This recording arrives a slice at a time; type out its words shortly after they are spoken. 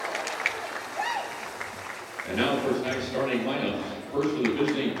And now for tonight's starting lineup. First for the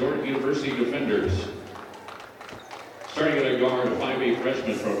visiting Dordt University defenders. Starting at a guard, 5'8"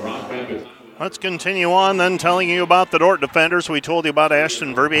 freshman from Rock Rapids. Let's continue on then telling you about the Dordt defenders. We told you about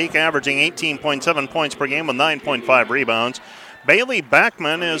Ashton Verbeek averaging 18.7 points per game with 9.5 rebounds. Bailey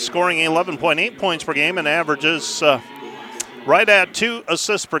Beckman is scoring 11.8 points per game and averages right at 2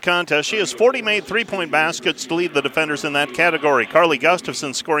 assists per contest. She has 40 made three-point baskets to lead the defenders in that category. Carly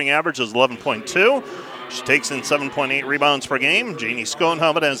Gustafson's scoring average is 11.2. She takes in 7.8 rebounds per game. Janie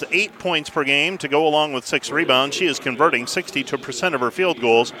Schoenhelmet has 8 points per game to go along with 6 rebounds. She is converting 62% of her field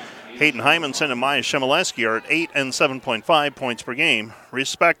goals. Hayden Hymanson and Maya Shemileski are at 8 and 7.5 points per game,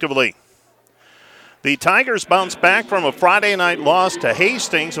 respectively. The Tigers bounced back from a Friday night loss to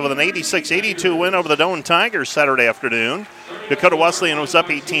Hastings with an 86-82 win over the Doane Tigers Saturday afternoon. Dakota Wesleyan was up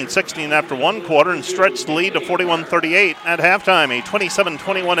 18-16 after one quarter and stretched the lead to 41-38 at halftime. A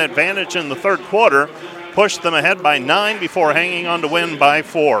 27-21 advantage in the third quarter pushed them ahead by 9 before hanging on to win by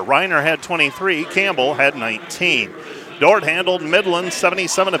 4. Reiner had 23, Campbell had 19. Dordt handled Midland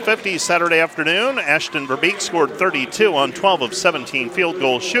 77-50 Saturday afternoon. Ashton Verbeek scored 32 on 12 of 17 field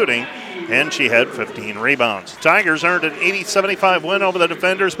goal shooting, and she had 15 rebounds. Tigers earned an 80-75 win over the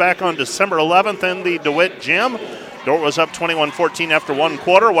defenders back on December 11th in the DeWitt Gym. Dordt was up 21-14 after one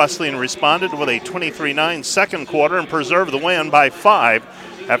quarter. Wesleyan responded with a 23-9 second quarter and preserved the win by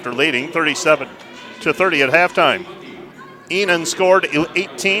 5 after leading 37-30 at halftime. Enan scored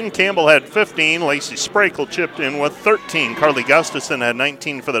 18, Campbell had 15, Lacey Sprakel chipped in with 13. Carly Gustafson had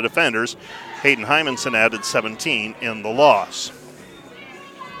 19 for the defenders. Hayden Hymanson added 17 in the loss.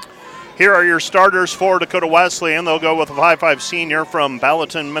 Here are your starters for Dakota Wesleyan. They'll go with a 5'5" senior from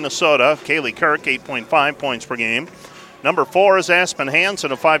Ballatin, Minnesota, Kaylee Kirk, 8.5 points per game. Number 4 is Aspen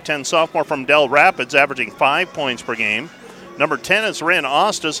Hansen, a 5'10" sophomore from Dell Rapids, averaging 5 points per game. Number 10 is Ryn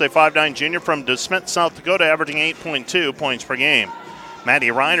Ostis, a 5'9" junior from DeSmet, South Dakota, averaging 8.2 points per game. Maddie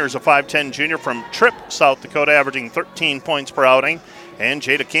Reiner is a 5'10" junior from Tripp, South Dakota, averaging 13 points per outing. And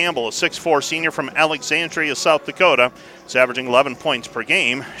Jada Campbell, a 6'4" senior from Alexandria, South Dakota, is averaging 11 points per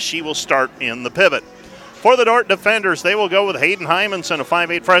game. She will start in the pivot. For the Dordt defenders, they will go with Hayden Hymanson, a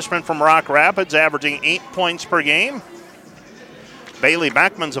 5'8" freshman from Rock Rapids, averaging 8 points per game. Bailey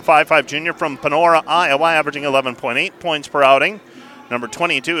Beckman's a 5'5" junior from Panora, Iowa, averaging 11.8 points per outing. Number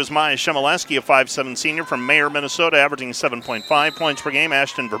 22 is Maya Shemileski, a 5'7" senior from Mayer, Minnesota, averaging 7.5 points per game.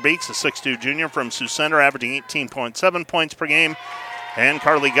 Ashton Verbeek's a 6'2" junior from Sioux Center, averaging 18.7 points per game. And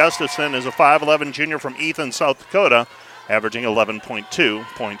Carly Gustafson is a 5'11" junior from Ethan, South Dakota, averaging 11.2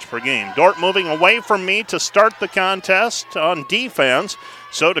 points per game. Dordt moving away from me to start the contest on defense.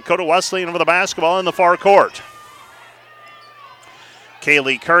 So Dakota Wesleyan over the basketball in the far court.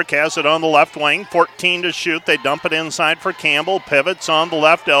 Kaylee Kirk has it on the left wing, 14 to shoot. They dump it inside for Campbell. Pivots on the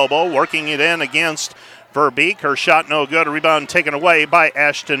left elbow, working it in against Verbeek. Her shot no good. A rebound taken away by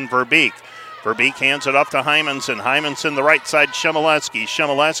Ashton Verbeek. Verbeek hands it off to Hymanson. Hymanson the right side, Shemileski.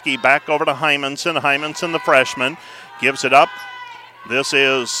 Shemileski back over to Hymanson. Hymanson the freshman gives it up. This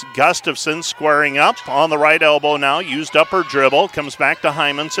is Gustafson squaring up on the right elbow now. Used up her dribble. Comes back to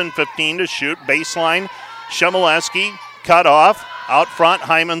Hymanson, 15 to shoot. Baseline, Shemileski cut off. Out front,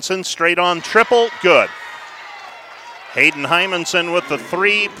 Hymanson straight on triple, good. Hayden Hymanson with the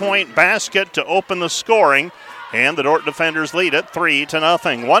 3-point basket to open the scoring, and the Dordt defenders lead it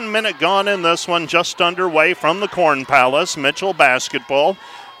 3-0. 1 minute gone in this one, just underway from the Corn Palace. Mitchell basketball,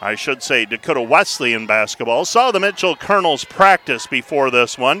 I should say Dakota Wesleyan basketball. Saw the Mitchell Colonels practice before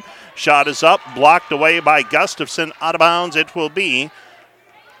this one. Shot is up, blocked away by Gustafson. Out of bounds it will be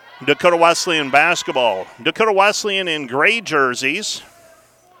Dakota Wesleyan basketball. Dakota Wesleyan in gray jerseys,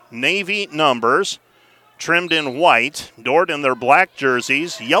 navy numbers, trimmed in white. Dordt in their black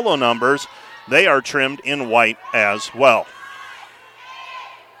jerseys, yellow numbers. They are trimmed in white as well.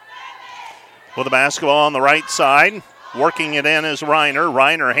 With the basketball on the right side, working it in is Reiner.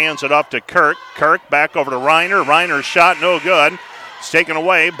 Reiner hands it off to Kirk. Kirk back over to Reiner. Reiner's shot no good. It's taken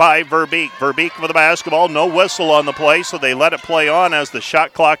away by Verbeek. Verbeek with the basketball, no whistle on the play, so they let it play on as the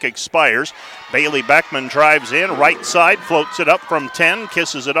shot clock expires. Bailey Beckman drives in, right side, floats it up from 10,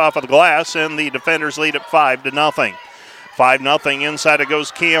 kisses it off of the glass, and the defenders lead it 5-0. 5-0 inside it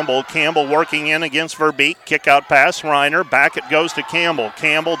goes Campbell. Campbell working in against Verbeek. Kick out pass, Reiner. Back it goes to Campbell.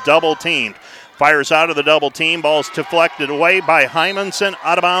 Campbell double teamed. Fires out of the double team. Ball's deflected away by Hymanson.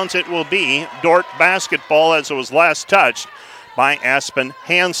 Out of bounds it will be. Dordt basketball as it was last touched by Aspen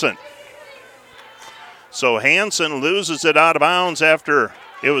Hansen. So Hansen loses it out of bounds after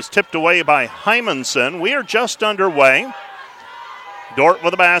it was tipped away by Hymanson. We are just underway. Dort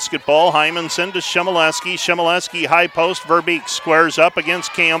with the basketball. Hymanson to Shimoleski. Shimoleski high post. Verbeek squares up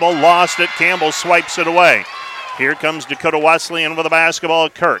against Campbell. Lost it. Campbell swipes it away. Here comes Dakota Wesleyan with the basketball.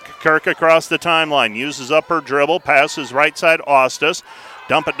 Kirk across the timeline. Uses up her dribble. Passes right side Ostis.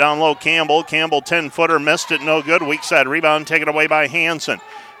 Dump it down low Campbell. Campbell 10-footer. Missed it. No good. Weak side rebound taken away by Hanson.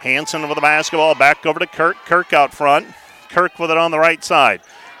 Hanson with the basketball. Back over to Kirk. Kirk out front. Kirk with it on the right side.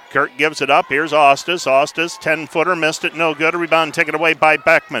 Kirk gives it up. Here's Ostis. Ostis, 10-footer, missed it, no good. Rebound taken away by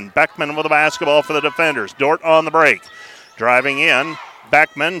Beckman. Beckman with the basketball for the defenders. Dort on the break. Driving in.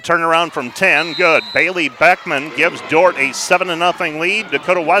 Beckman, turnaround from 10, good. Bailey Beckman gives Dort a 7-0 lead.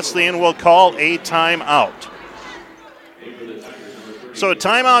 Dakota Wesleyan will call a timeout. So a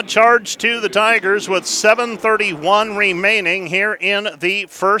timeout charge to the Tigers with 7:31 remaining here in the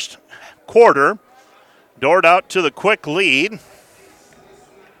first quarter. Dort out to the quick lead.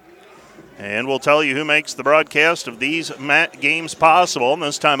 And we'll tell you who makes the broadcast of these games possible. And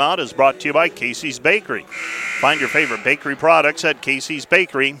this timeout is brought to you by Casey's Bakery. Find your favorite bakery products at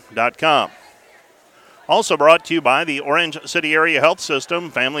caseysbakery.com. Also brought to you by the Orange City Area Health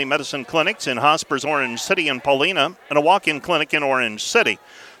System, family medicine clinics in Hospers, Orange City, and Paulina, and a walk-in clinic in Orange City.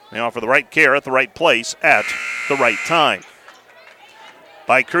 They offer the right care at the right place at the right time.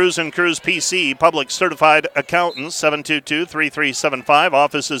 By Cruz & Cruz PC, public certified accountants, 722-3375.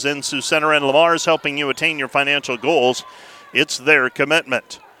 Offices in Sioux Center and Lamar's, helping you attain your financial goals. It's their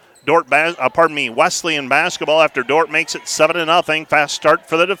commitment. Wesleyan basketball after Dort makes it 7-0. Fast start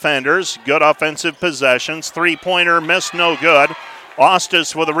for the defenders. Good offensive possessions. Three-pointer missed, no good.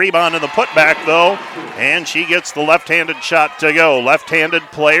 Ostis with a rebound in the putback, though, and she gets the left-handed shot to go. Left-handed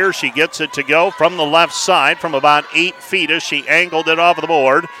player, she gets it to go from the left side from about 8 feet as she angled it off the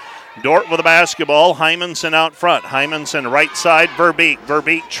board. Dort with the basketball. Hymanson out front. Hymanson right side, Verbeek.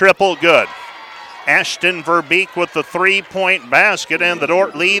 Verbeek triple, good. Ashton Verbeek with the three-point basket, and the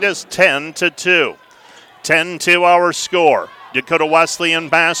Dort lead is 10-2. 10-2 our score. Dakota Wesleyan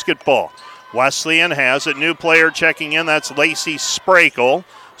basketball. Wesleyan has a new player checking in. That's Lacey Sprakel.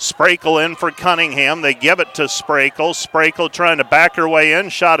 Sprakel in for Cunningham. They give it to Sprakel. Sprakel trying to back her way in.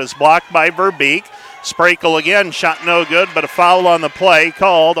 Shot is blocked by Verbeek. Sprakel again. Shot no good, but a foul on the play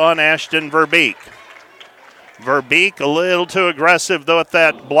called on Ashton Verbeek. Verbeek a little too aggressive, though, at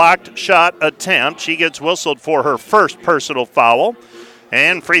that blocked shot attempt. She gets whistled for her first personal foul.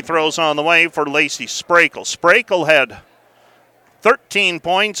 And free throws on the way for Lacey Sprakel. Sprakel had 13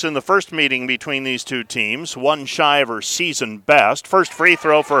 points in the first meeting between these two teams, one shy of her season best. First free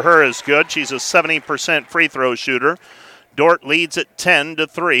throw for her is good. She's a 70% free throw shooter. Dort leads at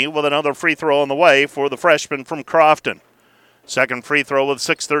 10-3 with another free throw on the way for the freshman from Crofton. Second free throw with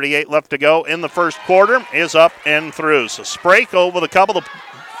 6:38 left to go in the first quarter is up and through. So Sprakel with a couple of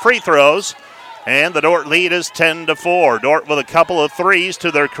free throws, and the Dort lead is 10-4. Dort with a couple of threes to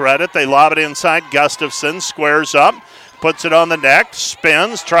their credit. They lob it inside. Gustafson squares up. Puts it on the deck,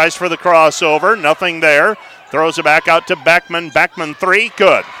 spins, tries for the crossover, nothing there. Throws it back out to Beckman. Beckman three,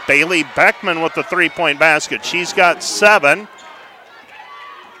 good. Bailey Beckman with the three-point basket. She's got 7.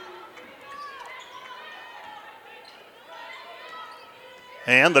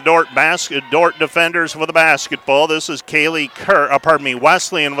 And the Dort defenders with the basketball. This is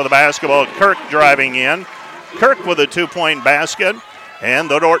Wesleyan with the basketball. Kirk driving in. Kirk with a 2-point basket. And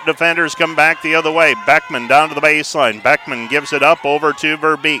the Dort defenders come back the other way. Beckman down to the baseline. Beckman gives it up over to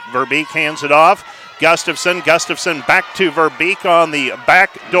Verbeek. Verbeek hands it off. Gustafson back to Verbeek on the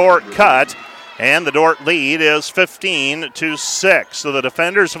backdoor cut. And the Dort lead is 15-6. So the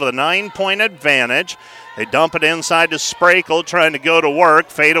defenders with a 9-point advantage. They dump it inside to Sprakel, trying to go to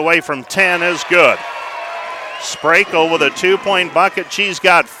work. Fade away from 10 is good. Sprakel with a 2-point bucket. She's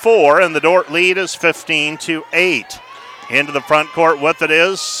got 4, and the Dort lead is 15-8. Into the front court with it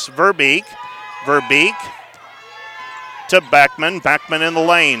is Verbeek. Verbeek to Beckman. Beckman in the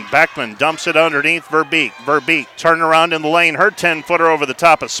lane. Beckman dumps it underneath Verbeek. Verbeek turn around in the lane. Her 10-footer over the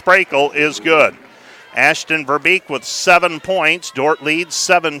top of Sprakel is good. Ashton Verbeek with 7 points. Dort leads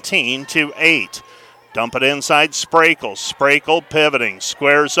 17-8. Dump it inside Sprakel. Sprakel pivoting.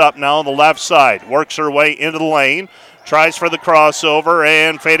 Squares up now on the left side. Works her way into the lane. Tries for the crossover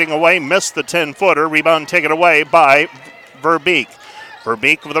and fading away. Missed the 10-footer. Rebound taken away by Verbeek.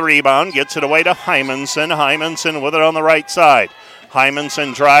 Verbeek with the rebound. Gets it away to Hymanson. Hymanson with it on the right side.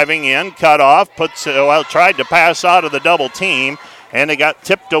 Hymanson driving in. Cut off. Tried to pass out of the double team. And it got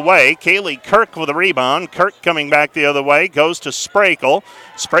tipped away. Kaylee Kirk with the rebound. Kirk coming back the other way. Goes to Sprakel.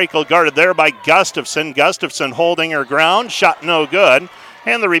 Sprakel guarded there by Gustafson. Gustafson holding her ground. Shot no good.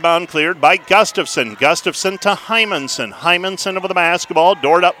 And the rebound cleared by Gustafson. Gustafson to Hymanson. Hymanson with the basketball.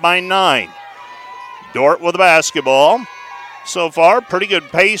 Dort up by 9. Dort with the basketball. So far, pretty good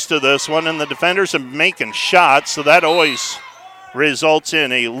pace to this one, and the defenders are making shots, so that always results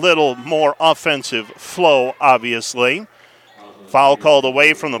in a little more offensive flow, obviously. Foul called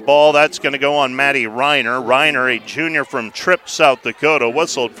away from the ball. That's going to go on Maddie Reiner. Reiner, a junior from Tripp, South Dakota,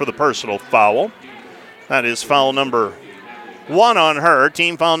 whistled for the personal foul. That is foul number 1 on her.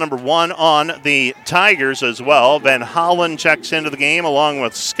 Team foul number 1 on the Tigers as well. Van Hollen checks into the game along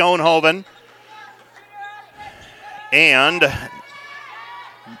with Schoenhoven and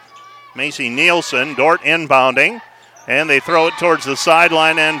Macy Nielsen. Dordt inbounding. And they throw it towards the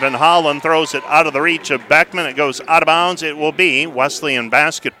sideline, and Van Hollen throws it out of the reach of Beckman. It goes out of bounds. It will be Wesleyan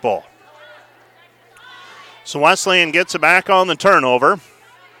basketball. So Wesleyan gets it back on the turnover.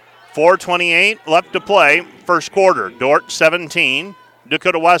 4:28 left to play, first quarter. Dordt 17,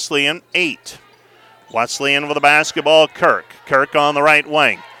 Dakota Wesleyan 8. Wesleyan with the basketball, Kirk. Kirk on the right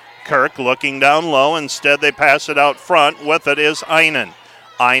wing. Kirk looking down low. Instead, they pass it out front. With it is Einen.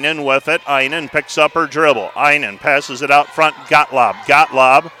 Einen with it. Einen picks up her dribble. Einen passes it out front. Gottlob.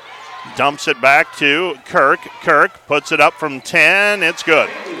 Gottlob dumps it back to Kirk. Kirk puts it up from 10. It's good.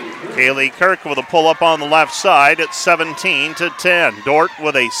 Kaylee Kirk with a pull-up on the left side. It's 17-10. Dordt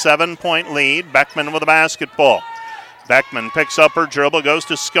with a 7-point lead. Beckman with the basketball. Beckman picks up her dribble, goes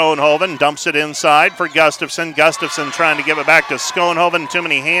to Schoenhoven, dumps it inside for Gustafson. Gustafson trying to give it back to Schoenhoven. Too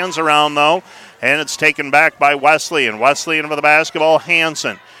many hands around, though, and it's taken back by Wesleyan. Wesleyan with the basketball,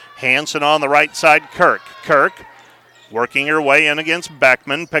 Hansen. Hansen on the right side, Kirk. Kirk working her way in against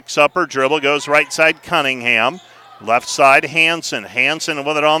Beckman, picks up her dribble, goes right side, Cunningham. Left side, Hansen. Hansen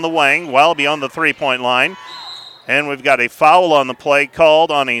with it on the wing, well beyond the three-point line. And we've got a foul on the play called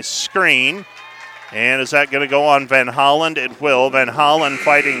on a screen. And is that going to go on Van Hollen? It will. Van Hollen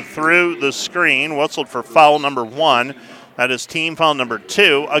fighting through the screen, whistled for foul number 1. That is team foul number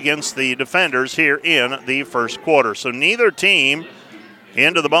 2 against the defenders here in the first quarter. So neither team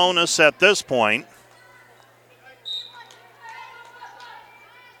into the bonus at this point.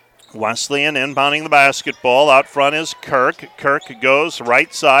 Wesleyan inbounding the basketball. Out front is Kirk. Kirk goes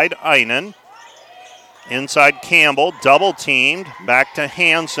right side, Einen. Inside Campbell, double teamed, back to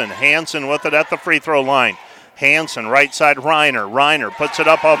Hansen. Hansen with it at the free throw line. Hansen, right side Reiner. Reiner puts it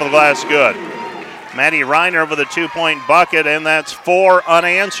up off the glass, good. Maddie Reiner with a 2-point bucket, and that's 4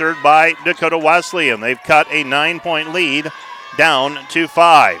 unanswered by Dakota Wesleyan. They've cut a 9-point lead down to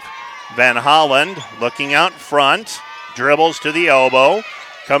 5. Van Hollen looking out front, dribbles to the elbow,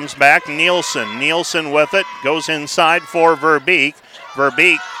 comes back Nielsen. Nielsen with it, goes inside for Verbeek.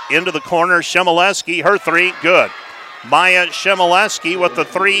 Verbeek into the corner, Shemileski, her 3, good. Maya Shemileski with the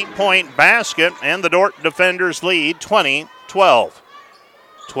 3-point basket, and the Dordt defenders lead 20-12.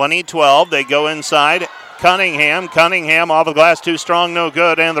 20-12, they go inside. Cunningham off the glass, too strong, no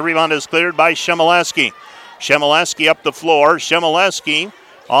good, and the rebound is cleared by Shemileski. Shemileski up the floor. Shemileski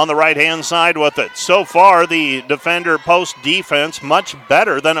on the right-hand side with it. So far, the defender post defense much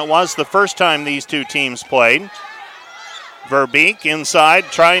better than it was the first time these two teams played. Verbeek inside,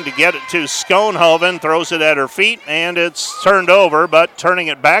 trying to get it to Schoenhoven, throws it at her feet, and it's turned over, but turning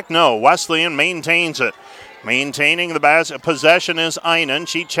it back, no. Wesleyan maintains it. Maintaining the possession is Einen.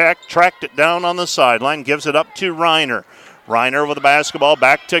 She tracked it down on the sideline, gives it up to Reiner. Reiner with the basketball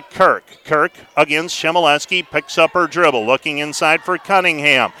back to Kirk. Kirk against Shemileski, picks up her dribble, looking inside for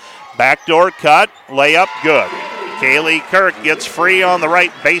Cunningham. Backdoor cut, layup, good. Kaylee Kirk gets free on the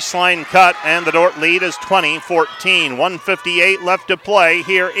right baseline cut, and the Dordt lead is 20-14. 1:58 left to play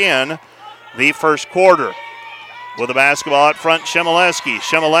here in the first quarter. With the basketball out front, Shemileski.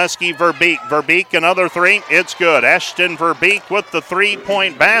 Shemileski, Verbeek. Verbeek, another 3. It's good. Ashton Verbeek with the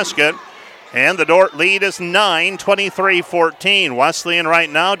 3-point basket. And the Dordt lead is 9, 23-14. Wesleyan right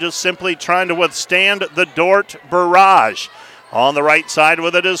now just simply trying to withstand the Dordt barrage. On the right side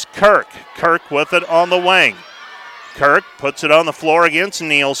with it is Kirk. Kirk with it on the wing. Kirk puts it on the floor against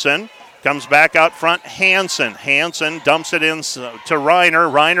Nielsen. Comes back out front, Hansen. Hansen dumps it in to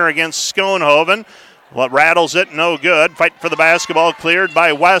Reiner. Reiner against Schoenhoven. Rattles it, no good. Fight for the basketball, cleared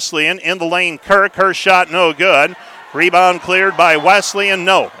by Wesleyan. In the lane, Kirk. Her shot, no good. Rebound cleared by Wesleyan,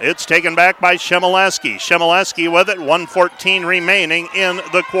 no. It's taken back by Shemileski. Shemileski with it, 1:14 remaining in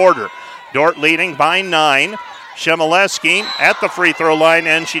the quarter. Dordt leading by 9. Shemileski at the free throw line,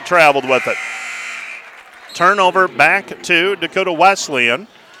 and she traveled with it. Turnover back to Dakota Wesleyan.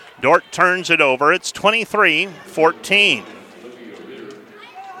 Dordt turns it over. It's 23-14.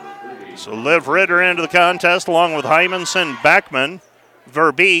 So Liv Ritter into the contest along with Hymanson, Beckman,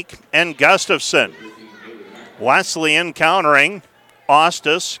 Verbeek, and Gustafson. Wesleyan countering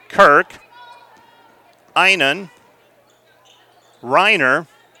Ostis, Kirk, Einen, Reiner,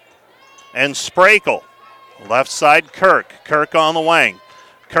 and Sprakel. Left side, Kirk. Kirk on the wing.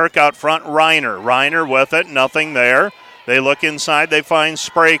 Kirk out front, Reiner. Reiner with it, nothing there. They look inside, they find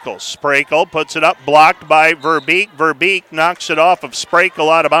Sprakel. Sprakel puts it up, blocked by Verbeek. Verbeek knocks it off of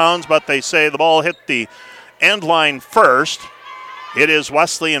Sprakel out of bounds, but they say the ball hit the end line first. It is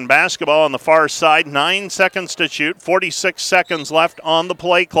Wesleyan basketball on the far side. 9 seconds to shoot, 46 seconds left on the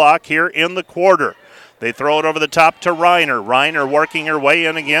play clock here in the quarter. They throw it over the top to Reiner. Reiner working her way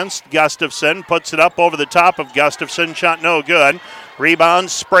in against Gustafson. Puts it up over the top of Gustafson. Shot no good. Rebound,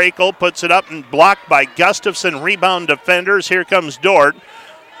 Sprakel puts it up and blocked by Gustafson. Rebound defenders. Here comes Dordt.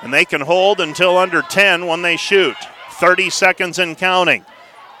 And they can hold until under 10 when they shoot. 30 seconds and counting.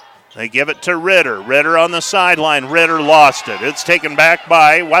 They give it to Ritter. Ritter on the sideline. Ritter lost it. It's taken back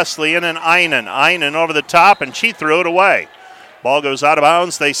by Wesleyan and Einen. Einen over the top, and she threw it away. Ball goes out of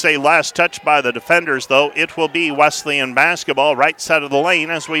bounds. They say last touch by the defenders, though. It will be Wesleyan basketball right side of the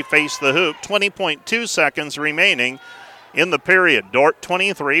lane as we face the hoop. 20.2 seconds remaining in the period. Dordt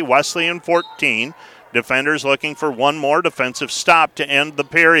 23, Wesleyan 14. Defenders looking for one more defensive stop to end the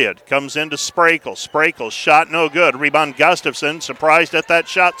period. Comes into Sprakel. Sprakel's shot no good. Rebound Gustafson. Surprised at that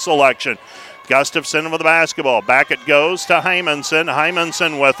shot selection. Gustafson with the basketball. Back it goes to Hymanson.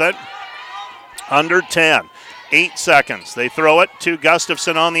 Hymanson with it. Under 10. 8 seconds. They throw it to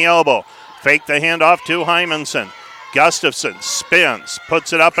Gustafson on the elbow. Fake the handoff to Hymanson. Gustafson spins.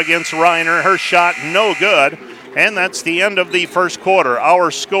 Puts it up against Reiner. Her shot no good. And that's the end of the first quarter. Our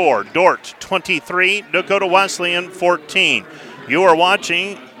score, Dordt 23, Dakota Wesleyan 14. You are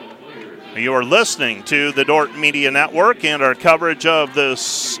listening to the Dordt Media Network and our coverage of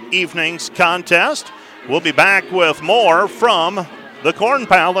this evening's contest. We'll be back with more from the Corn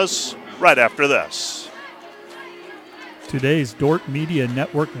Palace right after this. Today's Dordt Media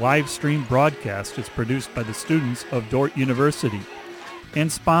Network live stream broadcast is produced by the students of Dordt University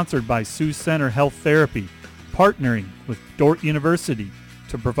and sponsored by Sioux Center Health Therapy, partnering with Dordt University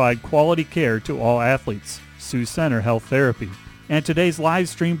to provide quality care to all athletes. Sioux Center Health Therapy. And today's live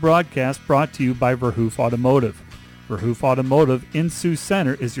stream broadcast brought to you by Verhoof Automotive. Verhoof Automotive in Sioux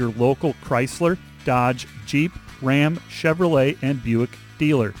Center is your local Chrysler, Dodge, Jeep, Ram, Chevrolet, and Buick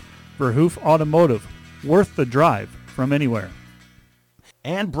dealer. Verhoof Automotive, worth the drive from anywhere.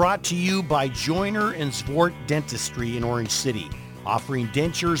 And brought to you by Joyner and Sport Dentistry in Orange City, offering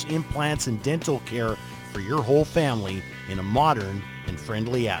dentures, implants, and dental care for your whole family in a modern and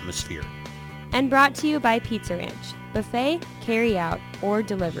friendly atmosphere. And brought to you by Pizza Ranch, buffet, carry out, or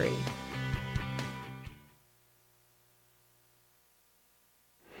delivery.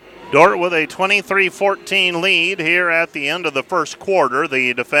 Dordt with a 23-14 lead here at the end of the first quarter.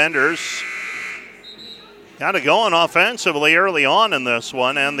 The defenders got it going offensively early on in this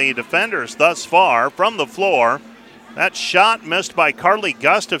one, and the defenders thus far from the floor. That shot missed by Carly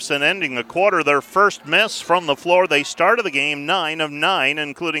Gustafson ending the quarter. Their first miss from the floor. They started the game 9 of 9,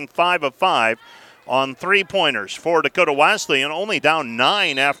 including 5 of 5 on three-pointers. For Dakota Wesleyan, only down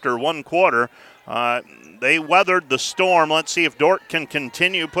 9 after one quarter. They weathered the storm. Let's see if Dordt can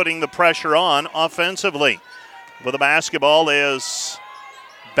continue putting the pressure on offensively. With the basketball is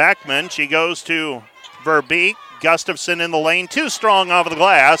Beckman. She goes to Verbeek. Gustafson in the lane. Too strong off of the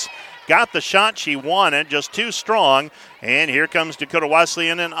glass. Got the shot she wanted, just too strong. And here comes Dakota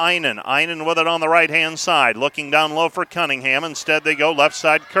Wesleyan and Einen. Einen with it on the right-hand side. Looking down low for Cunningham. Instead, they go left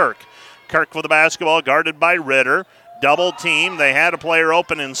side Kirk. Kirk with the basketball, guarded by Ritter. Double team. They had a player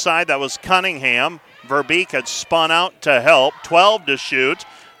open inside. That was Cunningham. Verbeek had spun out to help. 12 to shoot.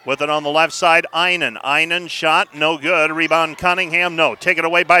 With it on the left side, Einen. Einen shot, no good. Rebound Cunningham, no. Taken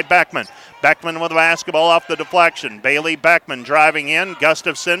away by Beckman. Beckman with the basketball off the deflection. Bailey Beckman driving in.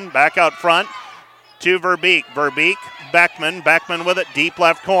 Gustafson back out front to Verbeek. Verbeek, Beckman. Beckman with it, deep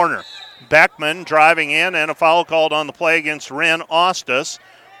left corner. Beckman driving in, and a foul called on the play against Ren Ostis.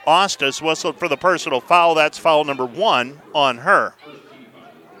 Ostis whistled for the personal foul. That's foul number 1 on her.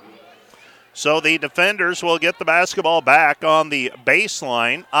 So the defenders will get the basketball back on the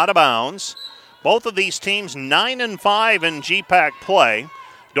baseline, out of bounds. Both of these teams 9 and 5 in GPAC play.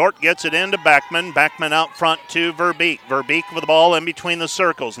 Dordt gets it into Beckman. Beckman out front to Verbeek. Verbeek with the ball in between the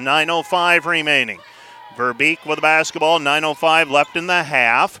circles. 9:05 remaining. Verbeek with the basketball. 9:05 left in the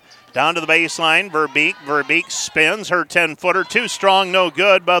half. Down to the baseline. Verbeek. Verbeek spins her 10-footer. Too strong, no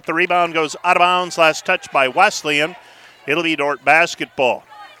good, but the rebound goes out of bounds. Last touch by Wesleyan. It'll be Dordt basketball.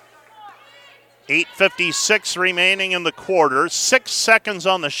 8:56 remaining in the quarter. 6 seconds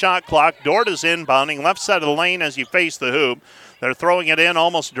on the shot clock. Dordt is inbounding left side of the lane as you face the hoop. They're throwing it in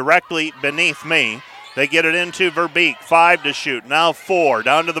almost directly beneath me. They get it into Verbeek. 5 to shoot. Now 4.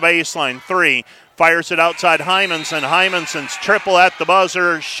 Down to the baseline. 3. Fires it outside Hymanson. Hymanson's triple at the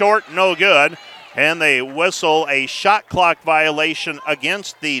buzzer. Short, no good. and they whistle a shot clock violation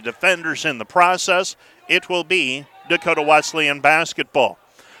against the defenders in the process. It will be Dakota Wesleyan basketball.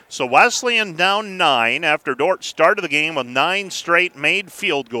 So Wesleyan down 9 after Dordt started the game with 9 straight made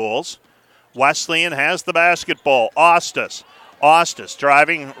field goals. Wesleyan has the basketball. Ostis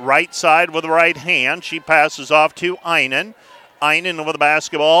driving right side with the right hand. She passes off to Einen. Einen with the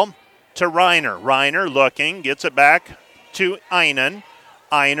basketball to Reiner. Reiner looking, gets it back to Einen.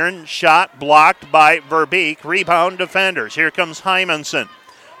 Einen shot blocked by Verbeek. Rebound defenders. Here comes Hymanson.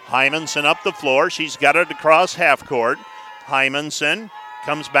 Hymanson up the floor. She's got it across half court. Hymanson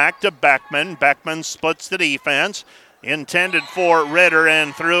comes back to Beckman. Beckman splits the defense. Intended for Ritter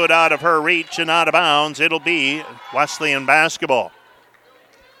and threw it out of her reach and out of bounds. It'll be Wesleyan basketball.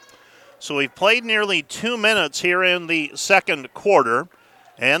 So we've played nearly 2 minutes here in the second quarter,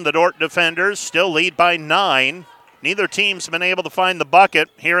 and the Dordt defenders still lead by 9. Neither team's been able to find the bucket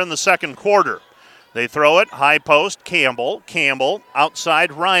here in the second quarter. They throw it, high post, Campbell. Campbell outside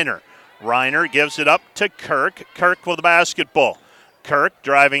Reiner. Reiner gives it up to Kirk. Kirk with the basketball. Kirk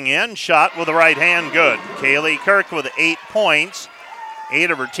driving in, shot with the right hand, good. Kaylee Kirk with 8 points,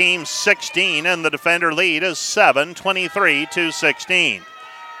 8 of her team's 16, and the defender lead is 7, 23-16.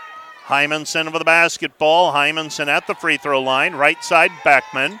 Hymanson with the basketball. Hymanson at the free throw line, right side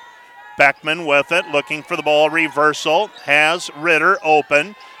Beckman. Beckman with it, looking for the ball reversal, has Ritter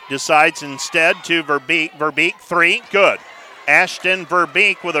open, decides instead to Verbeek. Verbeek, 3, good. Ashton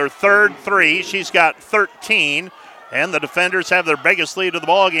Verbeek with her third 3, she's got 13. And the defenders have their biggest lead of the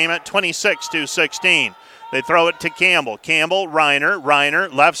ball game at 26-16. They throw it to Campbell. Campbell,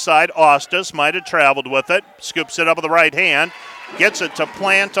 Reiner, left side, Ostis might have traveled with it. Scoops it up with the right hand. Gets it to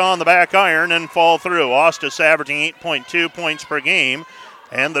Plant on the back iron and fall through. Ostis averaging 8.2 points per game.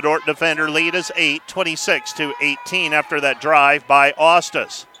 And the Dordt defender lead is 8, 26-18 after that drive by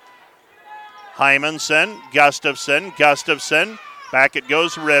Ostis. Hymanson, Gustafson. Back it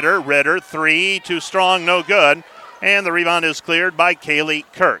goes Ritter. Ritter, 3, too strong, no good. And the rebound is cleared by Kaylee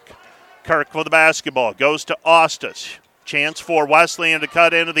Kirk. Kirk with the basketball. Goes to Ostis. Chance for Wesleyan to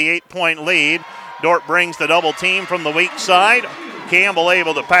cut into the 8-point lead. Dordt brings the double team from the weak side. Campbell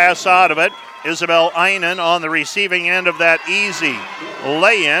able to pass out of it. Isabel Einen on the receiving end of that easy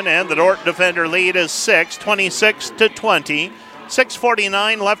lay-in. And the Dordt defender lead is 6, 26-20.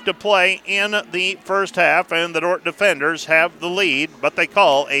 6:49 left to play in the first half. And the Dordt defenders have the lead, but they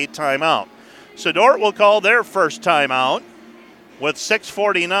call a timeout. So Dordt will call their first timeout with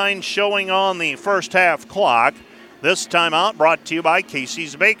 6:49 showing on the first half clock. This timeout brought to you by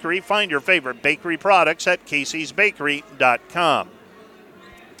Casey's Bakery. Find your favorite bakery products at caseysbakery.com.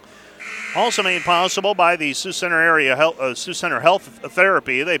 Also made possible by the Sioux Center Health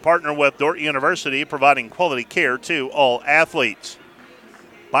Therapy. They partner with Dordt University, providing quality care to all athletes.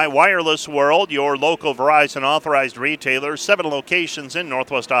 By Wireless World, your local Verizon authorized retailer, 7 locations in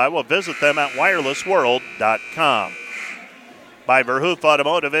Northwest Iowa. Visit them at wirelessworld.com. By Verhoof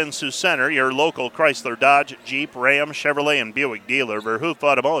Automotive in Sioux Center, your local Chrysler, Dodge, Jeep, Ram, Chevrolet, and Buick dealer. Verhoof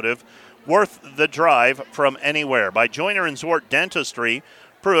Automotive, worth the drive from anywhere. By Joyner and Zwart Dentistry,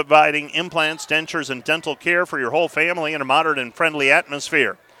 providing implants, dentures, and dental care for your whole family in a modern and friendly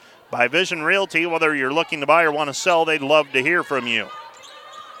atmosphere. By Vision Realty, whether you're looking to buy or want to sell, they'd love to hear from you.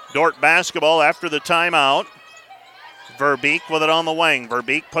 Dordt basketball after the timeout. Verbeek with it on the wing.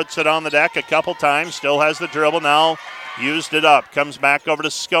 Verbeek puts it on the deck a couple times. Still has the dribble. Now used it up. Comes back over to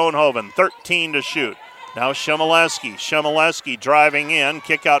Schoenhoven. 13 to shoot. Now Shumaleski. Shumaleski driving in.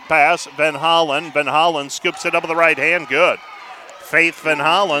 Kick out pass. Van Hollen. Van Hollen scoops it up with the right hand. Good. Faith Van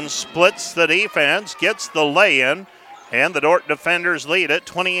Hollen splits the defense. Gets the lay-in. And the Dordt defenders lead it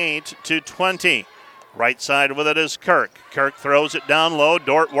 28-20. Right side with it is Kirk. Kirk throws it down low.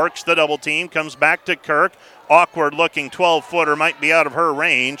 Dordt works the double team. Comes back to Kirk. Awkward looking 12-footer might be out of her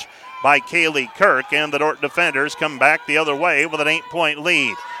range by Kaylee Kirk. And the Dordt defenders come back the other way with an 8-point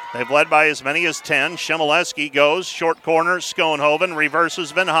lead. They've led by as many as 10. Shumaleski goes. Short corner. Schoenhoven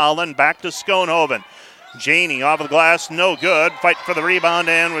reverses Van Hollen. Back to Schoenhoven. Janey off of the glass. No good. Fight for the rebound.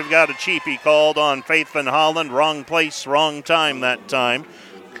 And we've got a cheapie called on Faith Van Hollen. Wrong place, wrong time that time.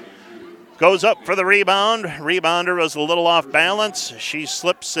 Goes up for the rebound. Rebounder was a little off balance. She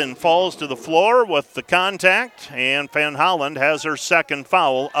slips and falls to the floor with the contact. And Van Hollen has her second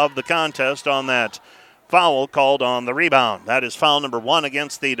foul of the contest on that foul called on the rebound. That is foul number 1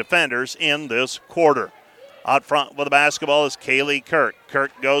 against the defenders in this quarter. Out front with the basketball is Kaylee Kirk. Kirk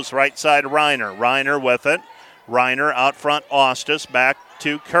goes right side to Reiner. Reiner with it. Reiner out front, Ostis back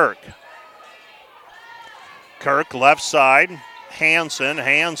to Kirk. Kirk left side.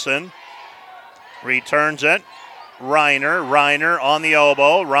 Hansen returns it. Reiner on the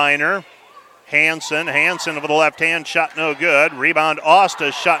elbow. Reiner Hansen with the left hand, shot no good. Rebound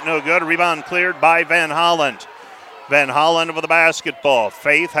Ostis, shot no good. Rebound cleared by Van Holland. Van Holland with the basketball.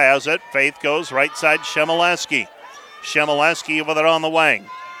 Faith has it. Faith goes right side, Shemileski. Shemileski with it on the wing.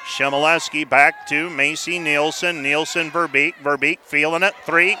 Shemileski back to Macy Nielsen. Verbeek. Verbeek feeling it.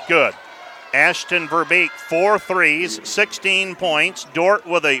 3, good. Ashton Verbeek, 4 threes, 16 points. Dordt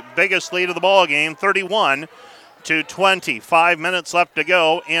with the biggest lead of the ball game, 31-20. 5 minutes left to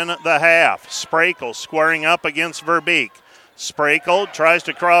go in the half. Sprakel squaring up against Verbeek. Sprakel tries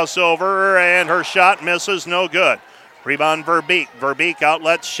to cross over, and her shot misses, no good. Rebound Verbeek. Verbeek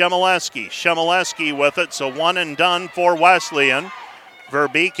outlets Shemileski. Shemileski with it, so one and done for Wesleyan.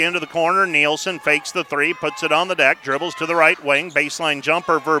 Verbeek into the corner. Nielsen fakes the 3, puts it on the deck, dribbles to the right wing. Baseline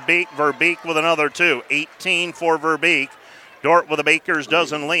jumper, Verbeek. Verbeek with another 2. 18 for Verbeek. Dordt with a Baker's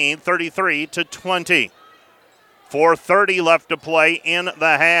dozen lead, 33-20. 4:30 left to play in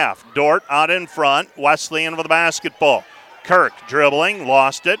the half. Dordt out in front. Wesleyan with the basketball. Kirk dribbling,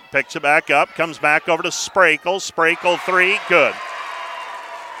 lost it, picks it back up, comes back over to Sprakel. Sprakel 3, good.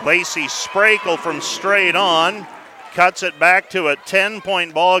 Lacey Sprakel from straight on cuts it back to a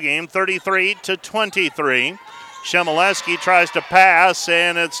 10-point ball game, 33-23. Shemileski tries to pass,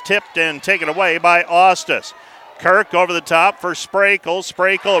 and it's tipped and taken away by Ostis. Kirk over the top for Sprakel.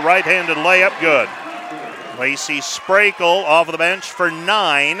 Sprakel, right-handed layup, good. Lacey Sprakel off of the bench for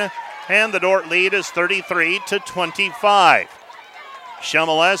 9. And the Dordt lead is 33-25.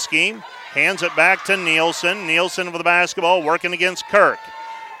 Shemileski hands it back to Nielsen. Nielsen with the basketball, working against Kirk.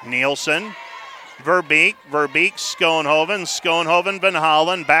 Nielsen, Verbeek, Schoenhoven, Van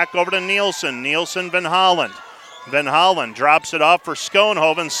Hollen, back over to Nielsen, Van Hollen. Van Hollen drops it off for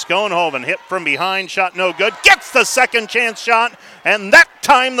Schoenhoven hit from behind, shot no good, gets the second chance shot, and that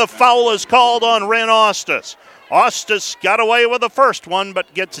time the foul is called on Ren Ostis. Ostis got away with the first one,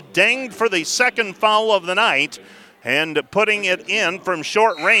 but gets dinged for the second foul of the night. And putting it in from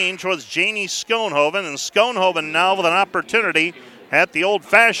short range was Janie Schoenhoven. And Schoenhoven now with an opportunity at the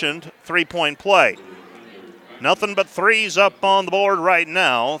old-fashioned three-point play. Nothing but threes up on the board right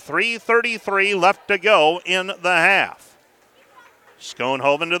now. 3:33 left to go in the half.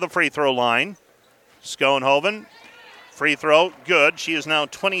 Schoenhoven to the free throw line. Schoenhoven, free throw, good. She is now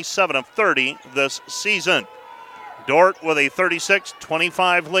 27 of 30 this season. Dordt with a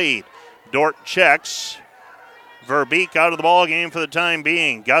 36-25 lead. Dordt checks. Verbeek out of the ball game for the time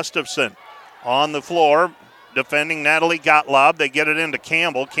being. Gustafson on the floor defending Natalie Gottlob. They get it into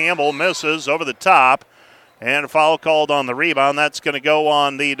Campbell. Campbell misses over the top. And a foul called on the rebound. That's going to go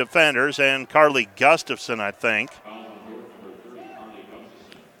on the defenders and Carly Gustafson, I think.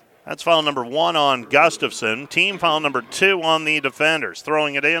 That's foul number 1 on Gustafson. Team foul number 2 on the defenders.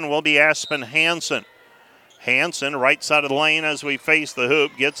 Throwing it in will be Aspen Hansen. Hansen, right side of the lane as we face the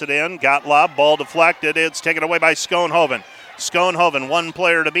hoop, gets it in. Gottlob, ball deflected. It's taken away by Schoenhoven. Schoenhoven, one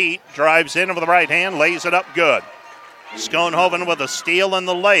player to beat, drives in with the right hand, lays it up good. Schoenhoven with a steal and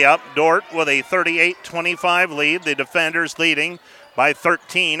the layup. Dordt with a 38-25 lead. The defenders leading by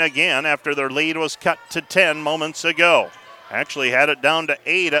 13 again after their lead was cut to 10 moments ago. Actually had it down to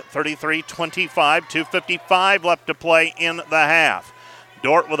 8 at 33-25. 2:55 left to play in the half.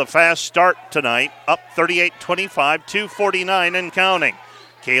 Dordt with a fast start tonight, up 38-25, 2:49 and counting.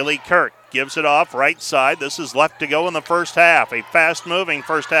 Kaylee Kirk gives it off right side. This is left to go in the first half. A fast-moving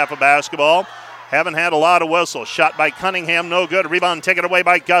first half of basketball. Haven't had a lot of whistles. Shot by Cunningham, no good. Rebound taken away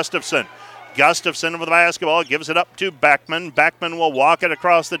by Gustafson. Gustafson with the basketball, gives it up to Beckman. Beckman will walk it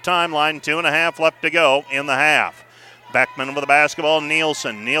across the timeline. 2.5 left to go in the half. Beckman with the basketball,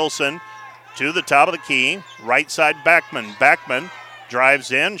 Nielsen. Nielsen to the top of the key. Right side Beckman. Beckman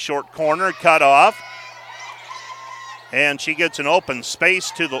drives in, short corner, cut off. And she gets an open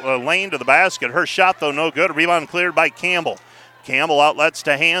space to the lane to the basket. Her shot, though, no good. Rebound cleared by Campbell. Campbell outlets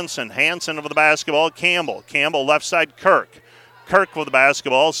to Hansen. Hansen with the basketball, Campbell. Campbell left side, Kirk. Kirk with the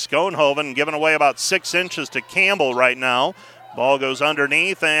basketball. Schoenhoven giving away about 6 inches to Campbell right now. Ball goes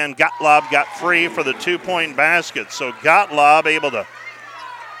underneath, and Gottlob got free for the 2-point basket. So Gottlob able to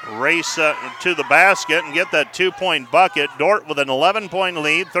race to the basket and get that 2-point bucket. Dordt with an 11-point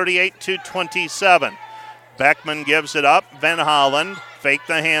lead, 38-27. Beckman gives it up. Van Hollen fake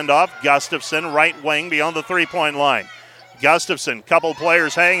the handoff. Gustafson right wing beyond the 3-point line. Gustafson, couple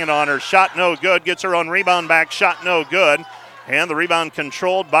players hanging on her. Shot no good. Gets her own rebound back. Shot no good. And the rebound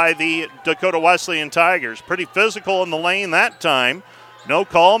controlled by the Dakota Wesleyan Tigers. Pretty physical in the lane that time. No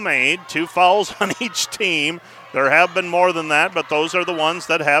call made. 2 fouls on each team. There have been more than that, but those are the ones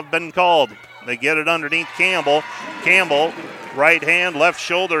that have been called. They get it underneath Campbell. Campbell, right hand, left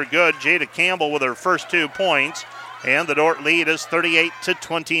shoulder, good. Jada Campbell with her first 2 points. And the Dordt lead is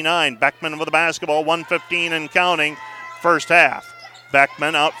 38-29. Beckman with the basketball, 1:15 and counting, first half.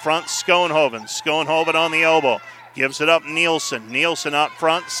 Beckman out front, Schoenhoven. Schoenhoven on the elbow. Gives it up, Nielsen. Nielsen out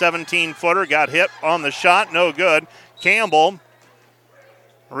front, 17-footer. Got hit on the shot, no good. Campbell,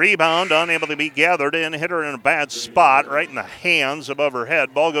 rebound, unable to be gathered in. Hit her in a bad spot, right in the hands above her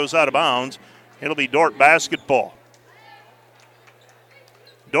head. Ball goes out of bounds. It'll be Dordt basketball.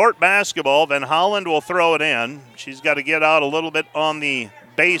 Dordt basketball. Van Holland will throw it in. She's got to get out a little bit on the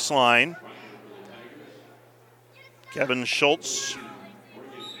baseline. Kevin Schultz.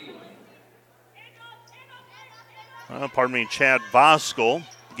 Chad Voskel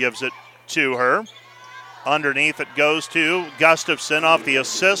gives it to her. Underneath it goes to Gustafson off the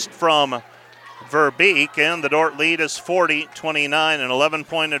assist from Verbeek, and the Dordt lead is 40-29, an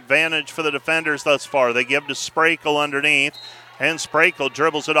 11-point advantage for the defenders thus far. They give to Sprakel underneath, and Sprakel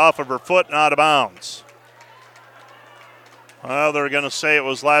dribbles it off of her foot and out of bounds. Well, they're going to say it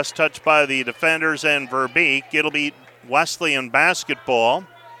was last touched by the defenders and Verbeek. It'll be Wesleyan basketball.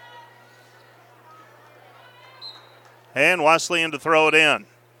 And Wesleyan to throw it in.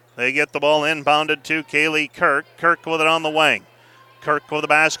 They get the ball inbounded to Kaylee Kirk. Kirk with it on the wing. Kirk with the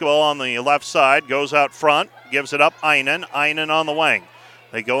basketball on the left side. Goes out front. Gives it up Einen. Einen on the wing.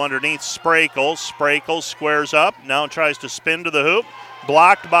 They go underneath Sprakel. Sprakel squares up. Now tries to spin to the hoop.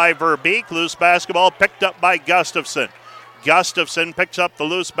 Blocked by Verbeek. Loose basketball picked up by Gustafson. Gustafson picks up the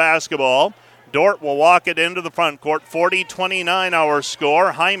loose basketball. Dordt will walk it into the front court. 40-29 our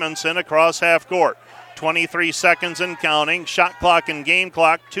score. Hymanson across half court. 23 seconds and counting. Shot clock and game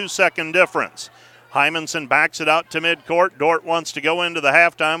clock, 2-second difference. Hymanson backs it out to midcourt. Dordt wants to go into the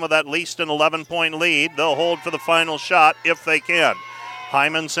halftime with at least an 11-point lead. They'll hold for the final shot if they can.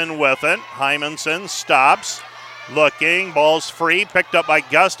 Hymanson with it. Hymanson stops. Looking. Ball's free. Picked up by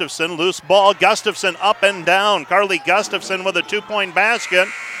Gustafson. Loose ball. Gustafson up and down. Carly Gustafson with a 2-point basket.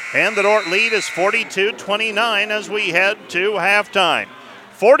 And the Dordt lead is 42-29 as we head to halftime.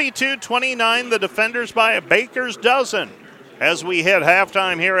 42-29, the defenders by a baker's dozen. As we hit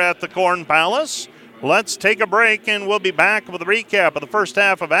halftime here at the Corn Palace, let's take a break and we'll be back with a recap of the first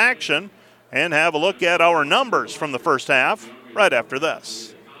half of action and have a look at our numbers from the first half right after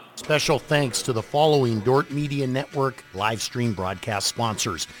this. Special thanks to the following Dordt Media Network live stream broadcast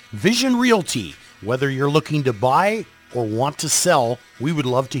sponsors. Vision Realty. Whether you're looking to buy or want to sell, we would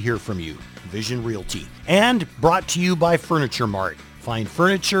love to hear from you. Vision Realty. And brought to you by Furniture Mart. Find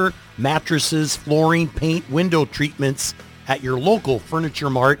furniture, mattresses, flooring, paint, window treatments at your local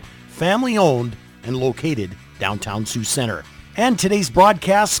Furniture Mart, family-owned and located downtown Sioux Center. And today's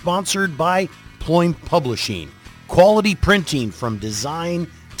broadcast sponsored by Ployne Publishing. Quality printing from design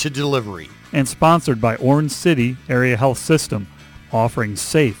to delivery. And sponsored by Orange City Area Health System, offering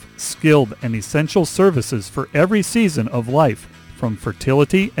safe, skilled, and essential services for every season of life, from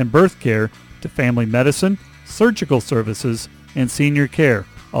fertility and birth care to family medicine, surgical services, and senior care.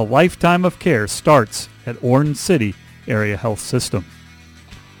 A lifetime of care starts at Orange City Area Health System.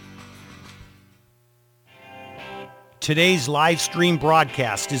 Today's live stream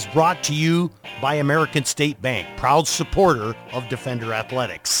broadcast is brought to you by American State Bank, proud supporter of Defender